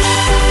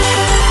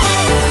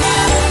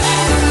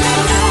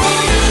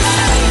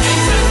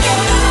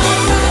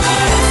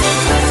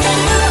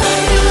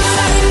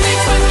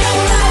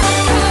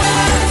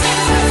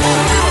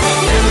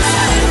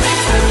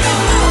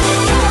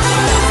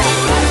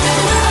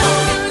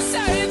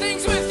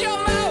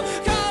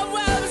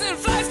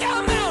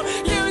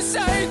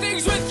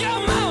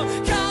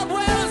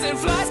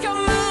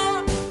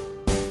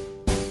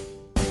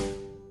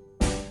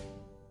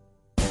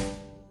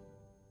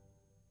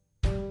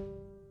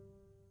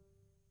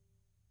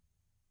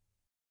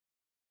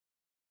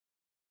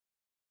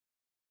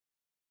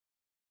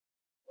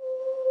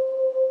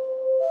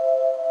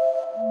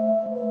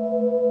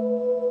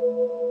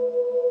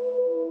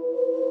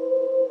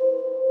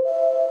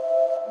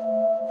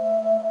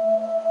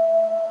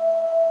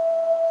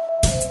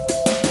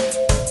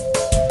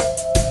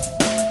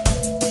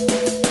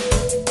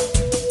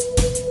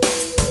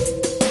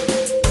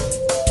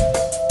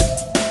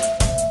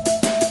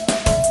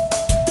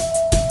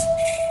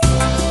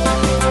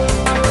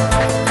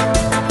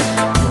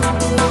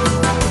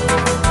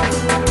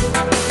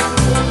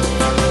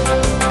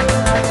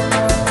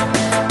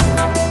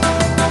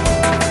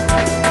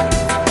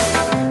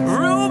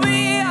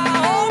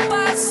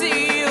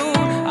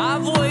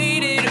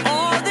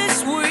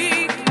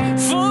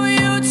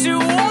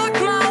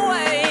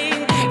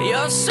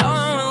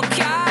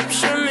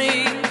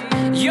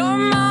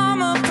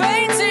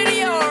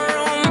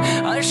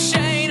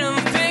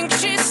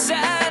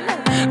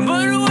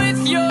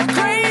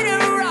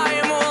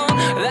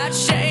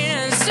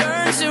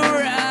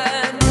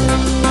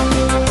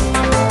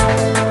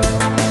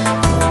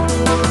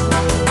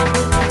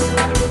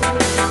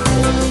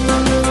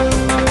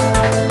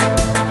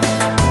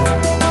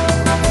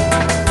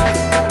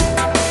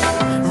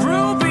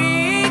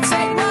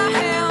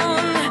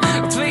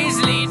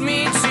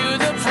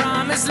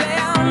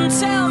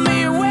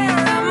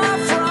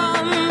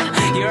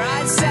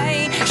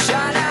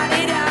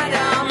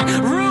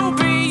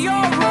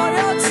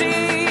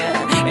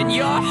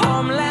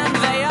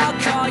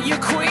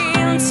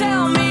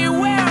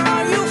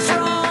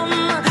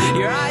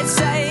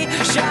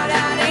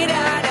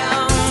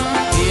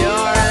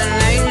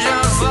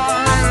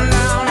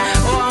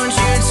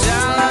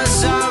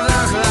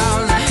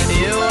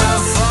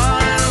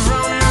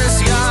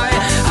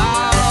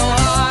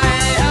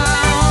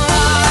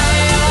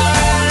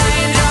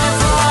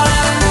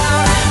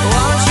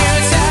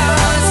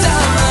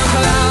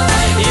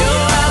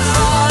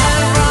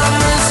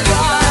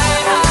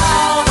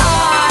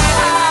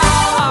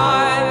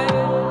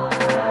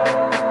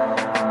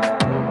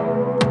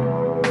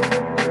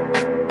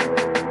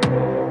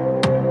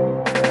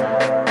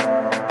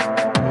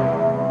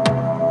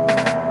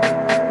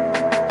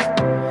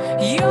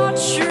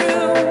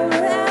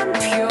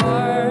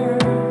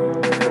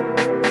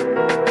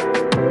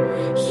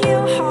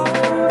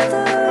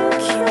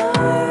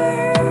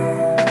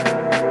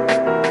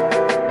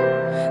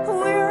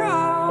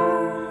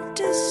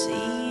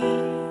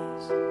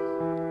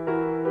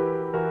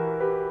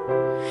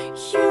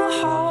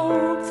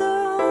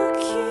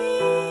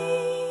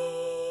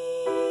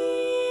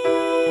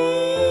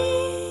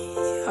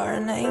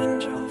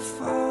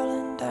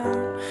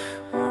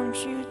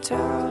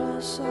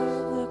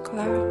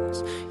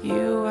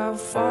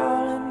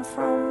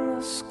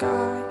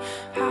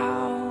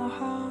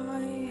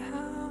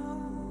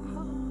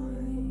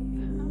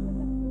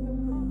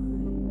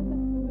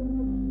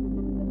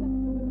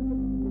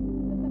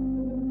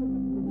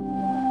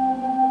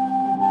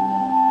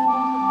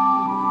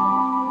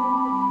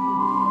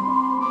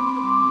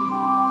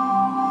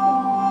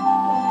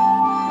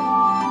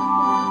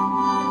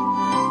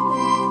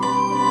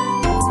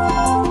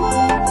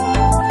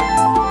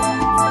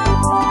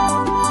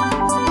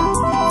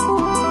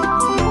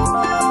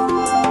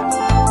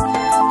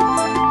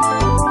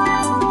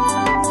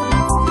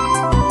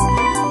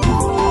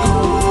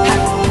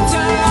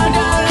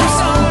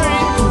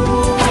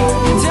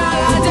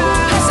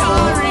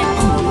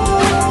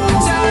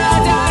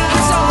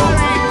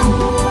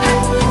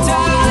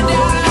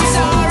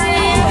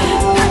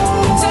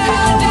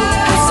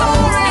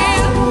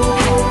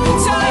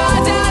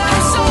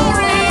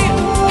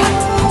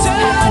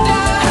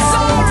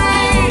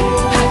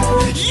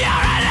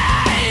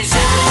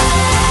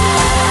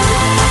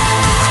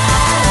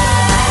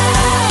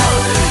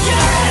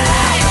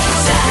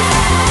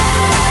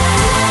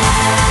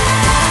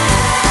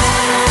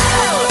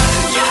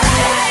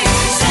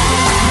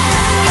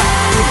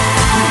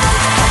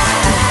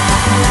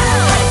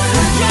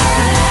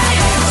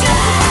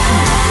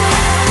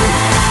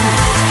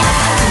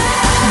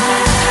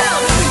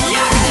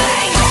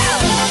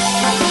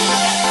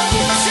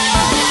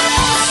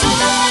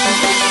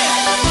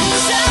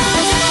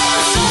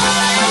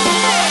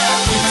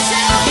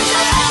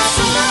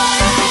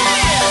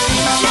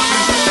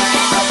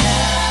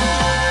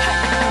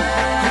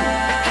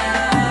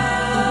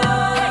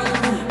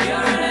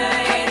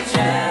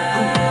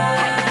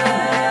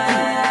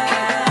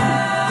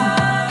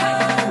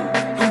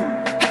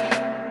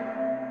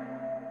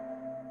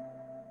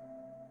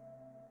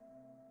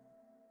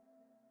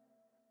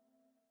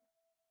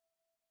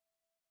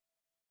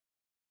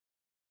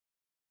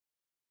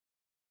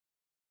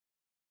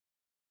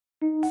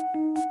 I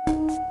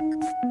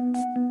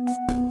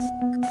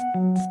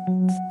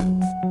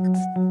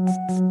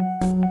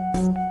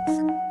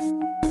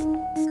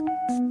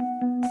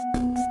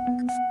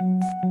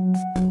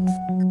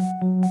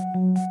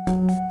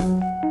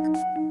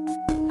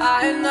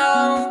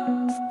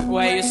know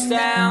where you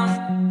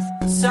stand,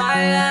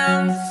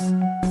 silence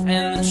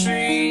in the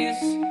trees,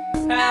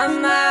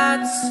 and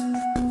that's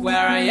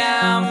where I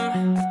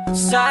am,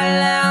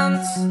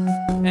 silence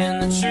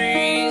in the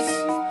trees.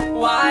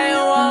 Why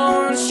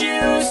won't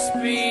you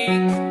speak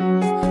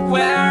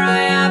where I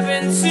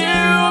happen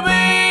to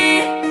be?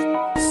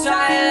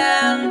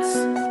 Silence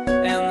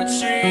in the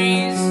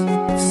trees,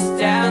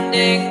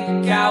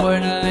 standing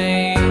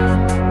cowardly.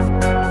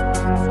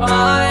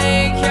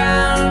 I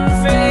can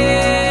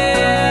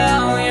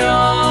feel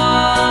your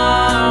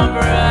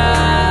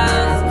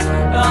breath.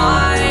 I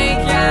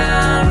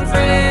can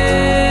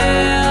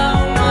feel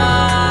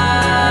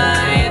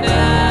my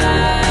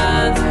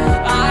death.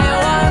 I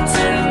want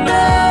to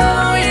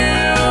know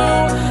you.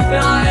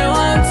 I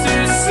want to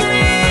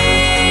see.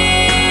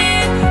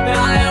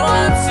 I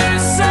want to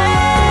say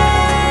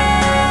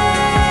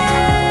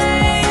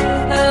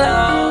hello.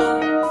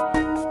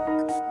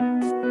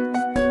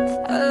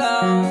 Hello.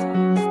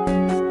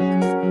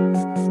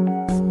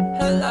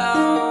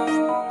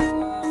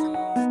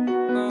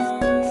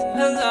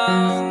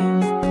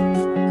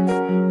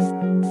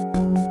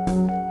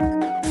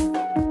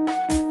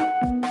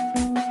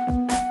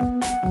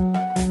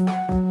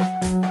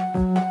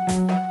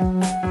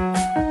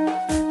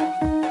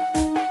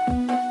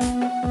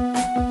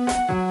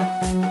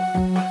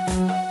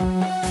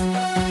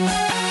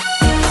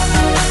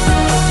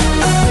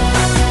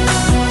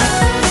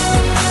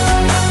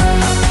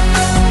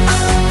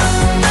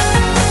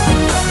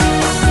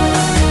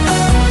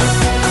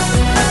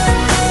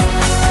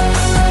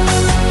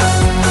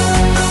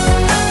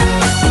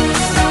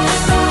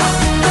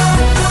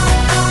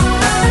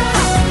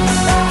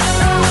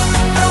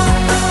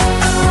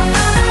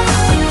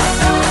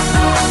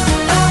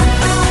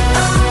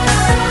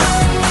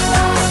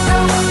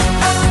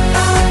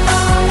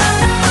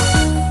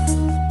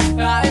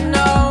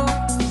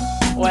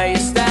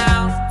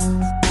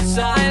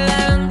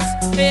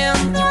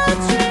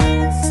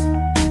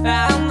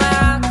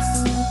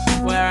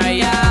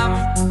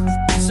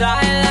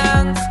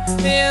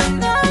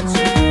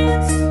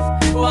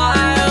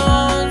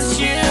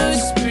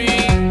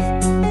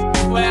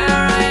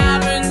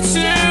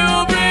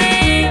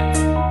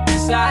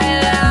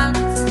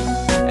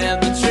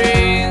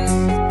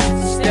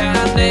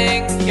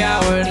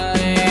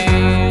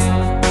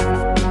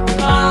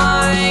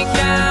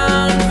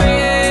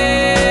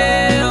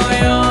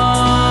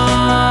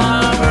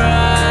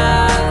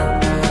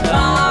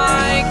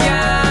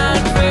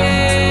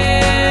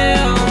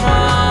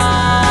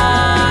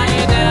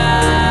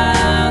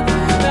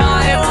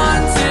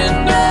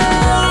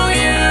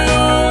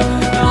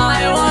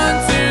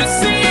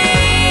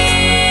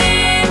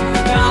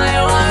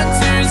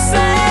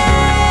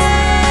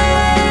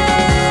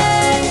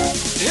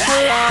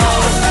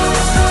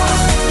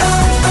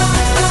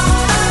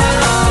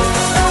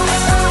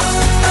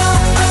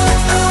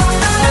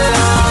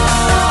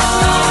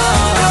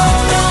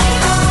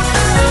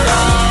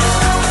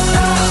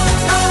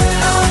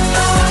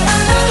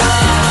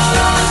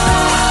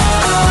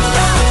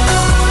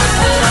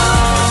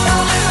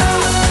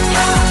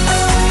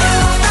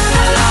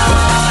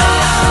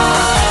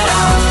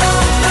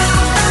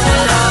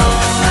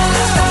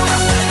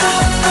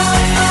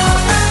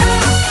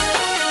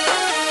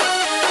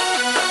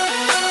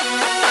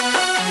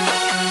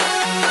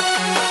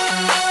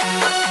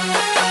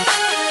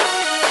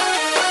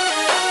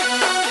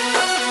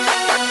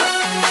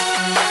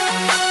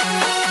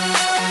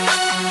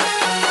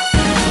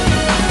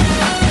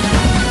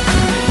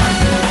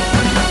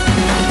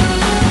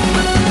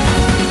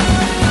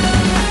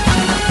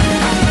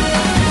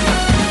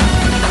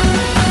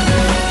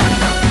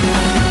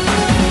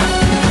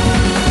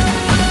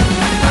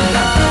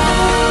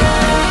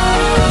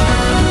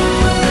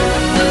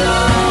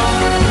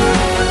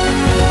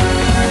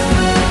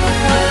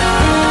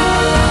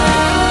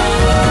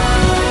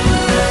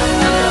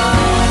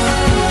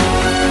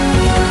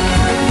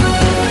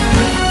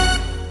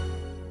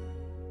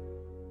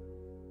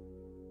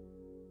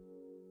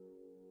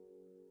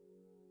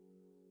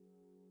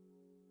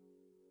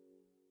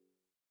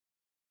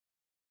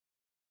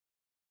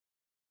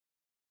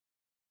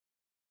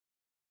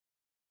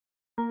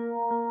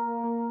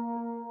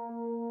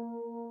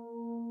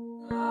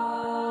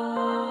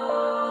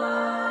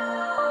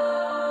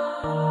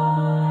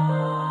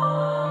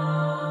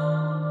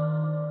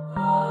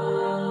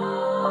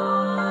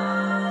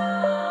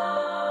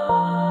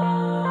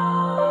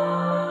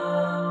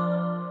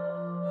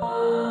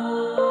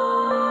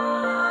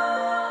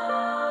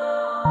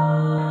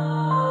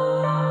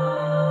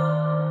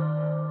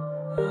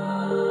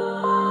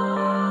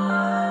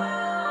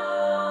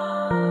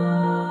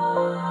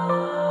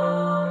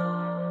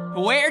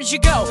 Where'd you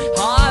go?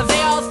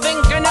 They all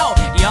think I know.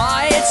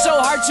 Yeah, it's so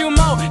hard to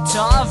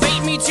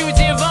motivate me to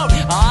devote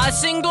a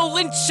single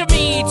inch of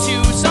me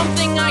to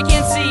something I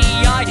can't see.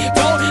 I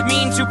don't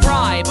mean to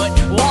pry, but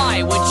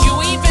why would you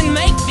even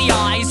make the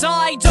eyes?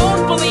 I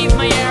don't believe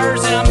my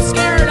ears, and I'm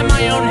scared of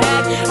my own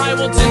head. I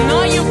will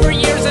deny you for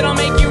years, and I'll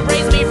make you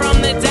raise me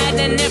from the dead.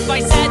 And if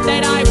I said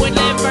that I would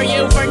live for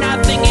you for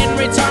nothing in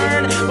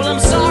return, well, I'm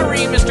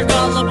sorry, Mr.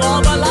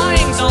 Gullible, but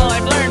lying's all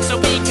I've learned,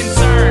 so be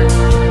concerned.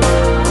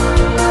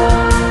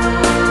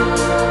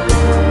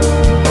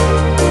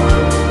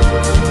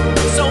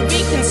 So be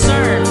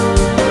concerned.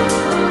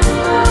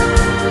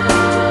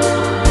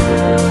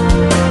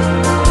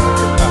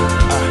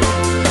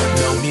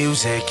 No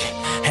music,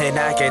 and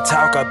I can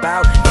talk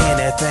about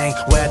anything,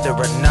 whether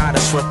or not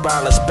it's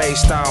football is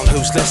based on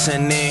who's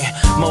listening.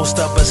 Most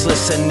of us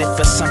listen if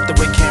it's something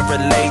we can't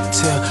relate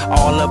to.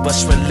 All of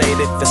us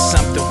related to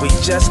something we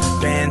just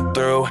been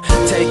through.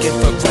 Take it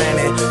for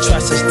granted,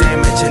 trust is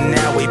damaged, and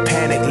now we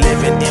panic.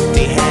 Living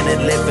empty-handed,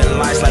 living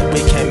lives like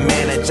we can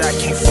manage. I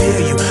can't feel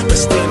you, but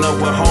still know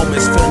we're home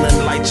is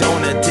feeling like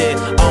Jonah did.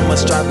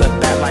 Almost dropped the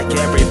bat like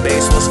every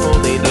base was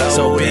fully loaded.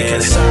 So be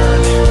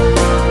concerned,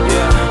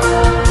 yeah.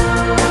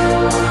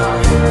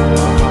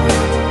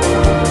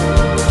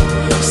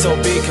 So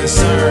be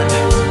concerned,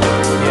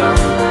 yeah,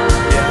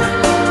 yeah.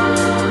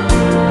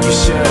 You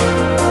should,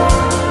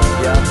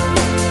 yeah.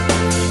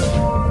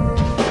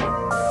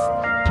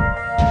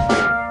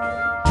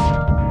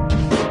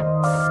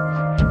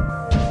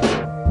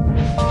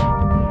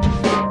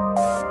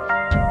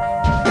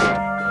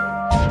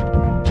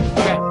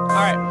 Okay,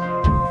 alright.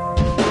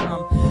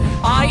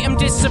 I am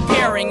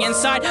disappearing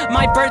inside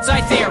my bird's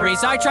eye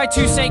theories. I try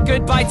to say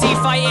goodbye,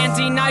 defy and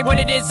deny what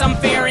it is I'm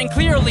fearing.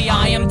 Clearly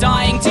I am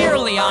dying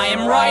dearly. I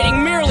am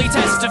writing, merely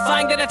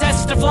testifying that a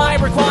test to fly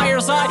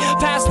requires I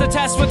pass the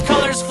test with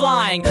colors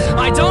flying.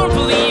 I don't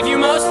believe you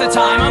most of the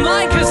time. I'm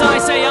lying cause I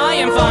say I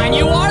am fine.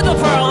 You are the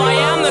pearl, I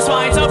am the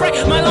swine. So break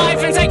my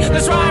life and take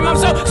this rhyme. I'm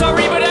so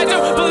sorry, but I do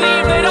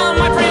believe that all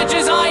my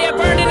bridges I have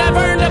burned, and I've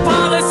earned a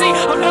policy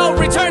of no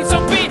return. So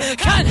be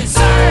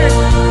concerned.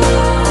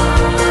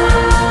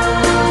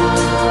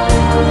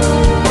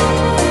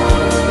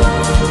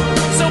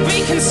 So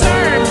be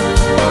concerned.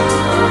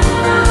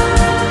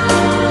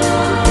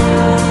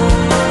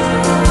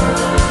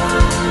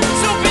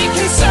 So be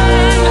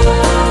concerned.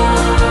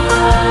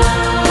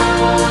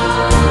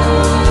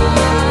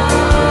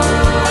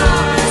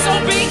 So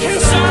be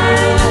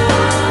concerned.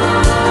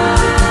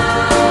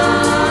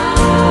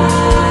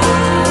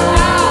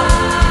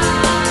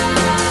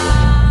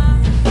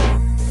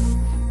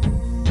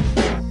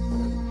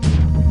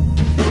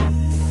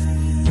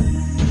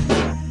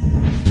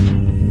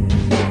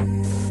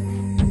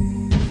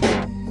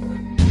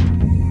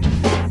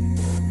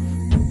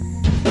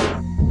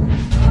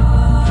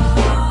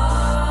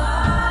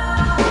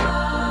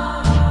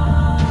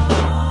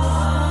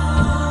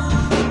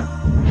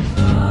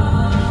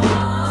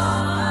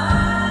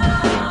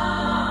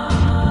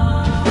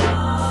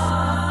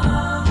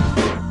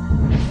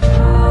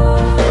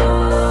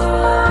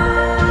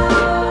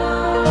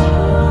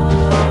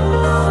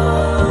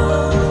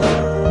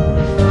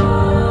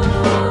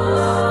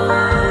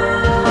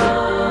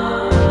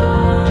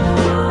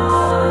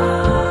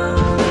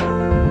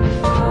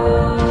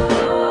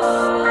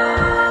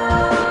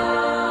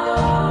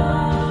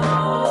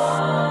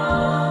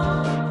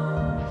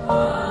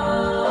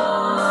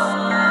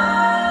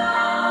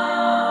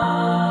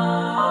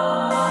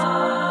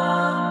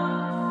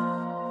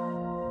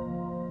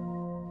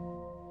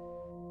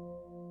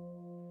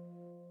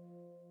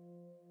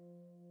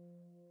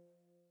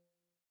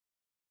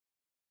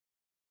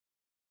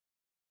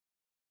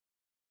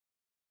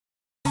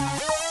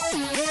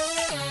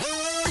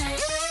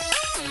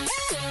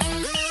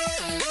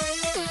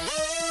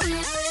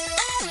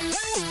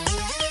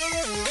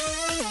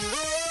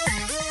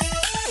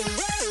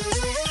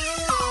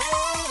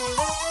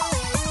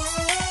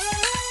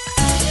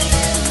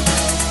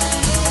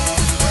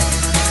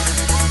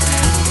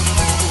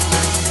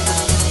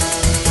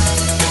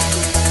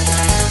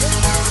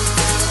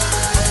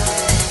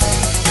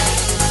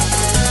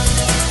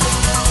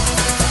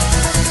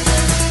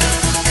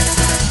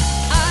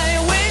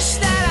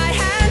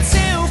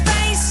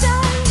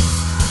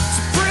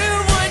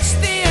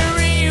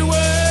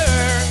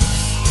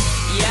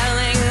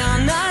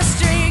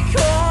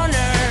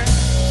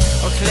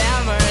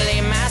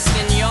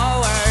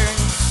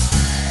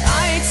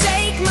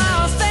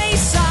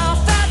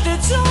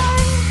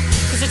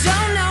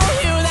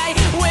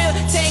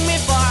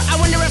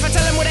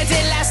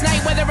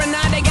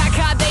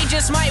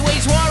 Might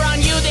wage war on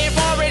you,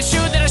 therefore it's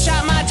true that I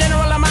shot my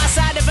general on my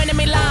side of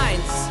enemy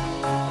lines.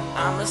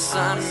 I'm the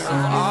son of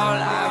all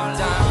I've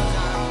done.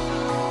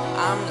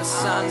 I'm the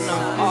son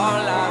of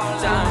all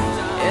I've done.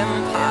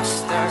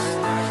 Imposter,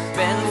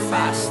 been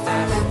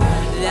faster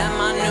than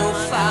my new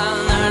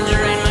father,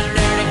 drain my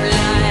dirty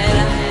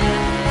blood.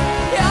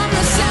 I'm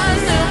the son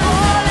of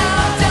all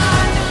I've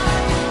done.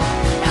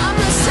 I'm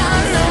the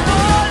son of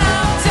all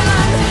I've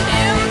done.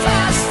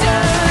 Imposter,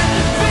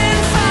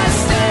 been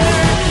faster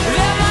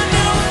than my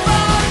new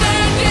father,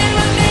 drain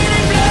my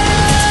dirty blood.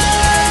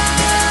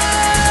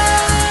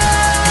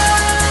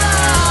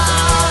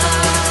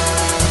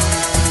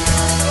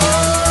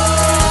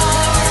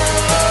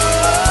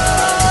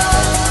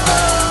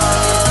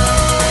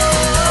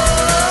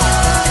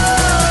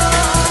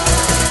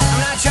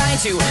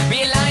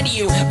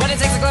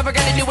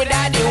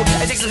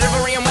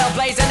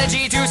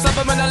 G2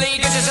 subliminally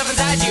get yourself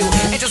inside you.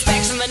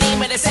 Introspection, the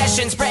name of the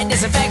session. Spread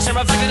disinfection,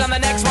 reflected on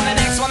the next one, the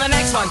next one, the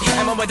next one.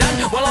 And when we're done,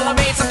 we'll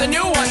elevate something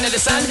new under the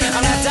sun.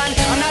 I'm not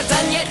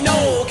done yet,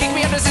 no. Kick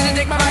me up the city,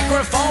 take my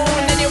microphone.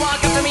 Then you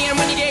walk up to me and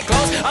when you get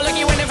close, I'll look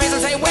you in the face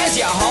and say, where's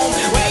your home?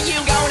 Where you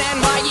going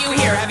and why you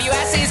here? Have you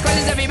asked these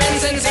questions? Have you been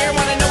sincere?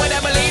 Wanna know what I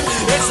believe?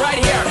 It's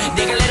right here.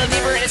 Dig a little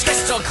deeper and it's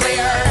crystal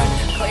clear.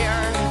 Clear,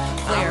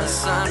 clear. I'm the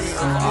son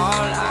of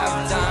all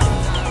I've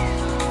done.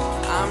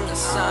 I'm the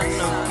son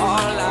of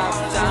all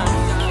I've done.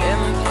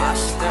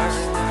 Imposter,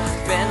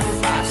 been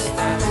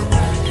faster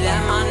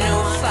than my new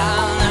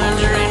father.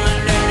 Drain my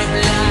dirty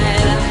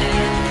blood.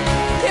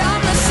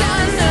 I'm the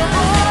son of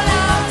all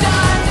I've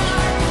done.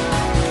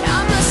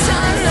 I'm the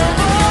son of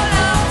all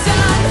I've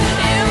done.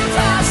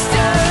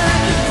 Imposter,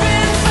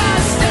 been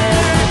faster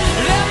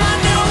than my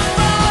new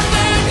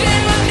father.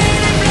 Drain my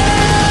dirty blood.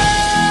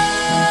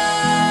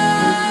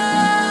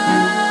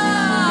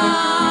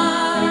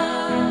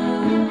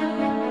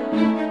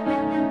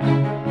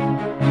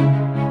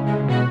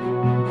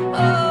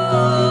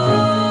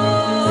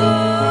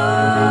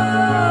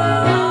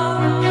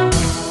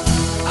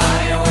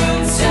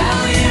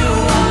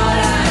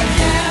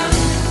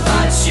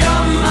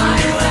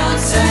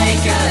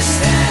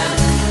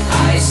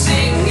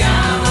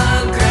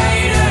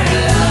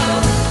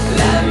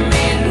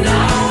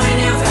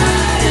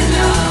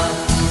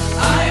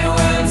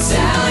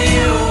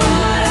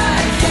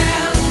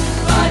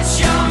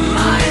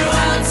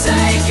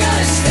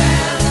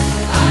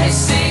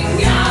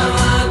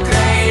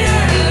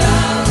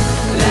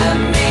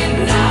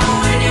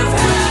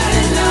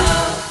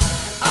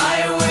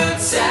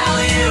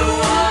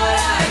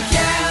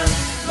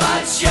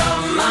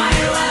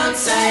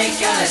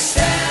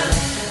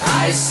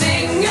 I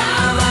sing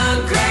I'm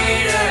a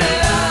greater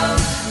love.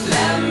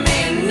 Let me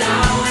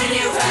know when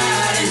you've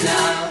had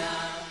enough.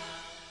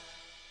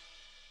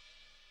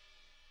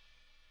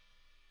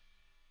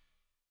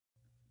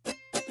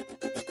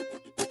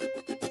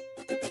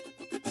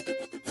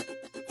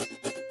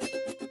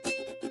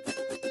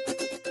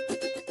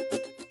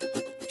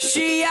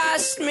 She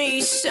asked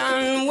me,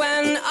 son,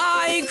 when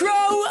I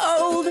grow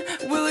old,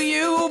 will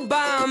you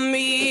buy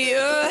me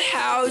a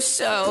house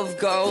of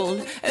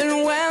gold?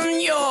 And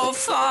when your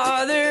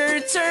father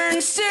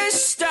turns to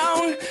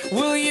stone,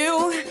 will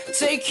you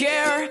take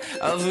care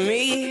of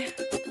me?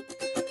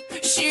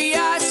 She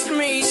asked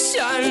me,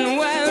 son,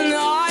 when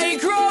I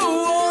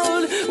grow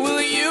old,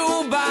 will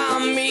you buy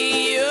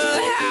me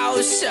a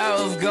house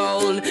of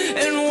gold?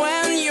 And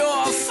when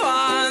your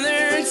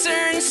father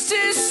turns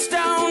to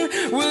stone,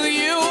 will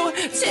you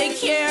take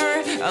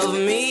care of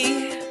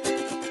me?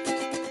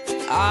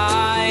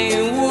 I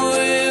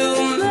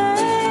will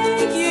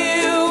make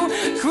you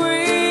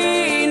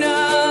queen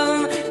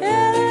of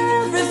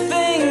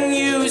everything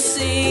you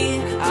see.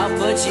 I'll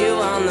put you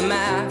on the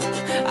map.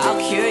 I'll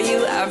cure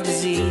you of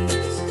disease.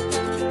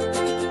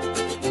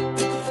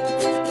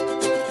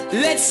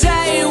 Let's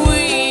say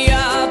we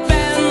up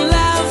and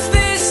left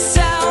this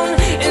town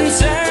and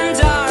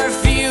turned our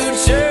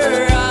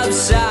future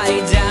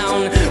upside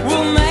down.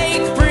 We'll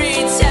make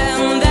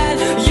pretend that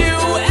you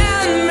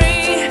and me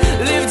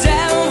lived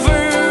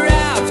ever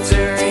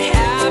after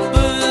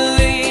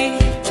happily.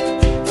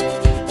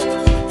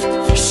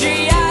 She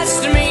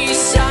asked me,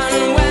 son,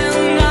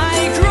 when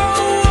I grow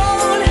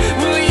old,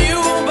 will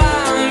you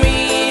buy me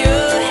a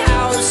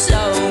house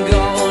of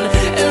gold?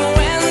 And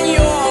when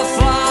your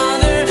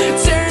father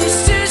turns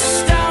to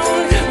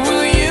stone,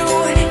 will you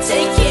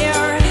take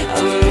care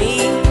of me?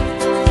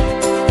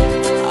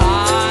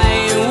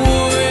 I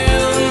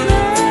will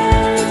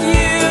make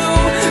you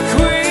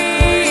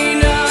queen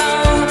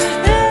of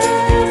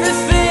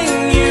everything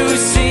you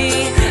see.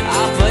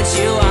 I'll put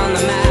you on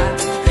the map.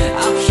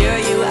 I'll cure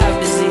you of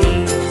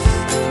disease.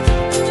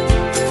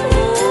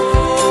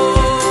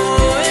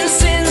 Oh, and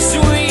since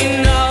we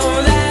know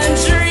that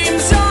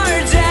dreams are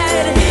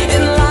dead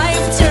and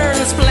life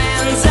turns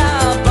plans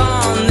up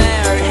on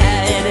their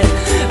head,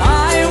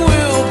 I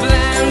will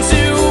plan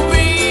to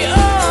be a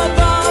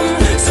bum,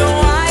 so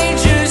I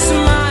just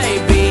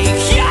might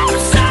become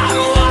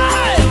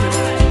someone.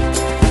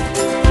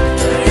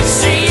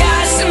 She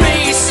asked me,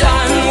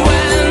 son,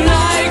 when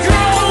I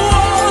grow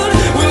old,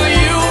 will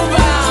you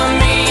buy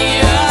me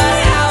a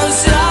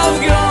house of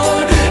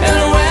gold? And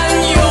when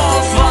your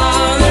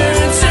father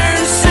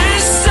turns to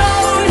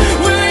stone,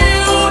 will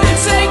you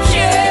take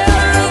care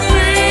of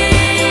me?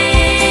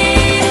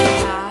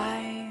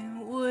 I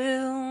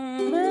will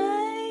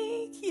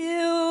make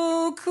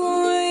you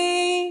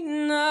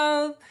queen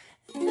of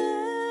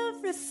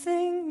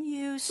everything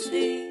you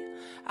see.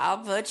 I'll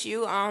put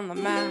you on the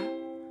map.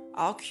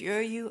 I'll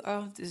cure you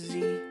of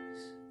disease.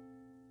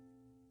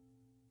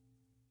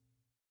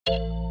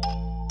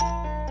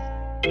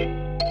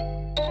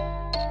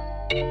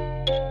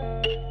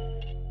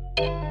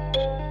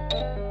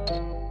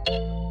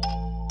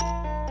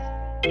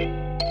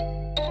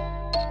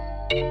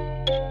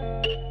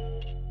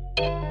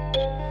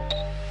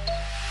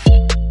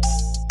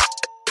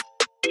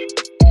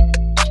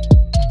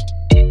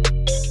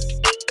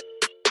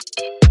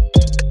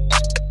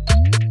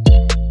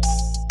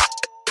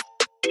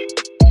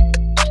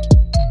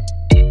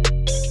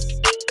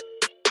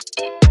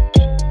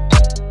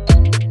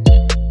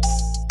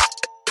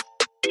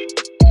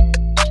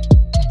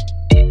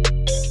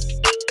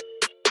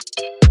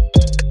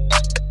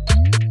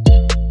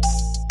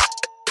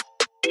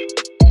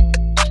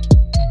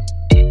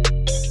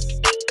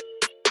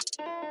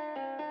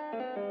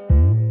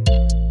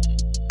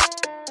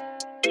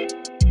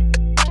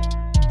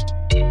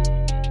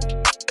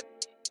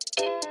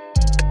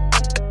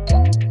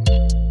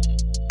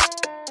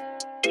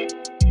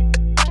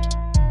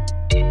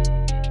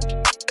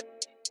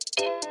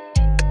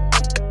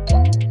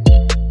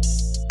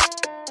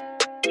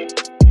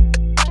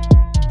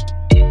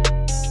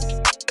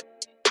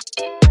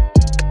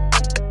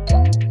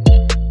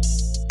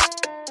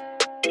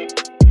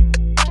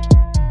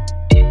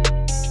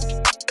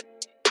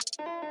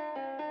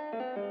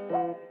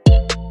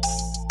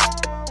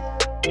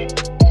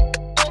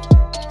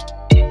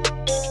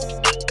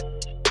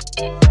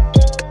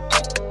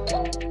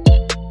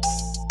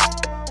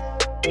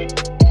 We'll be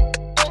right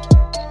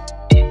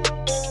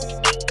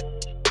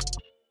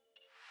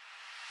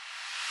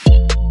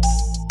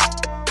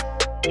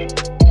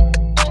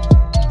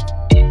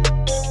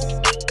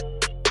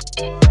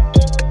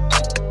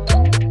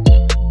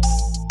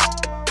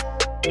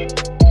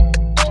back.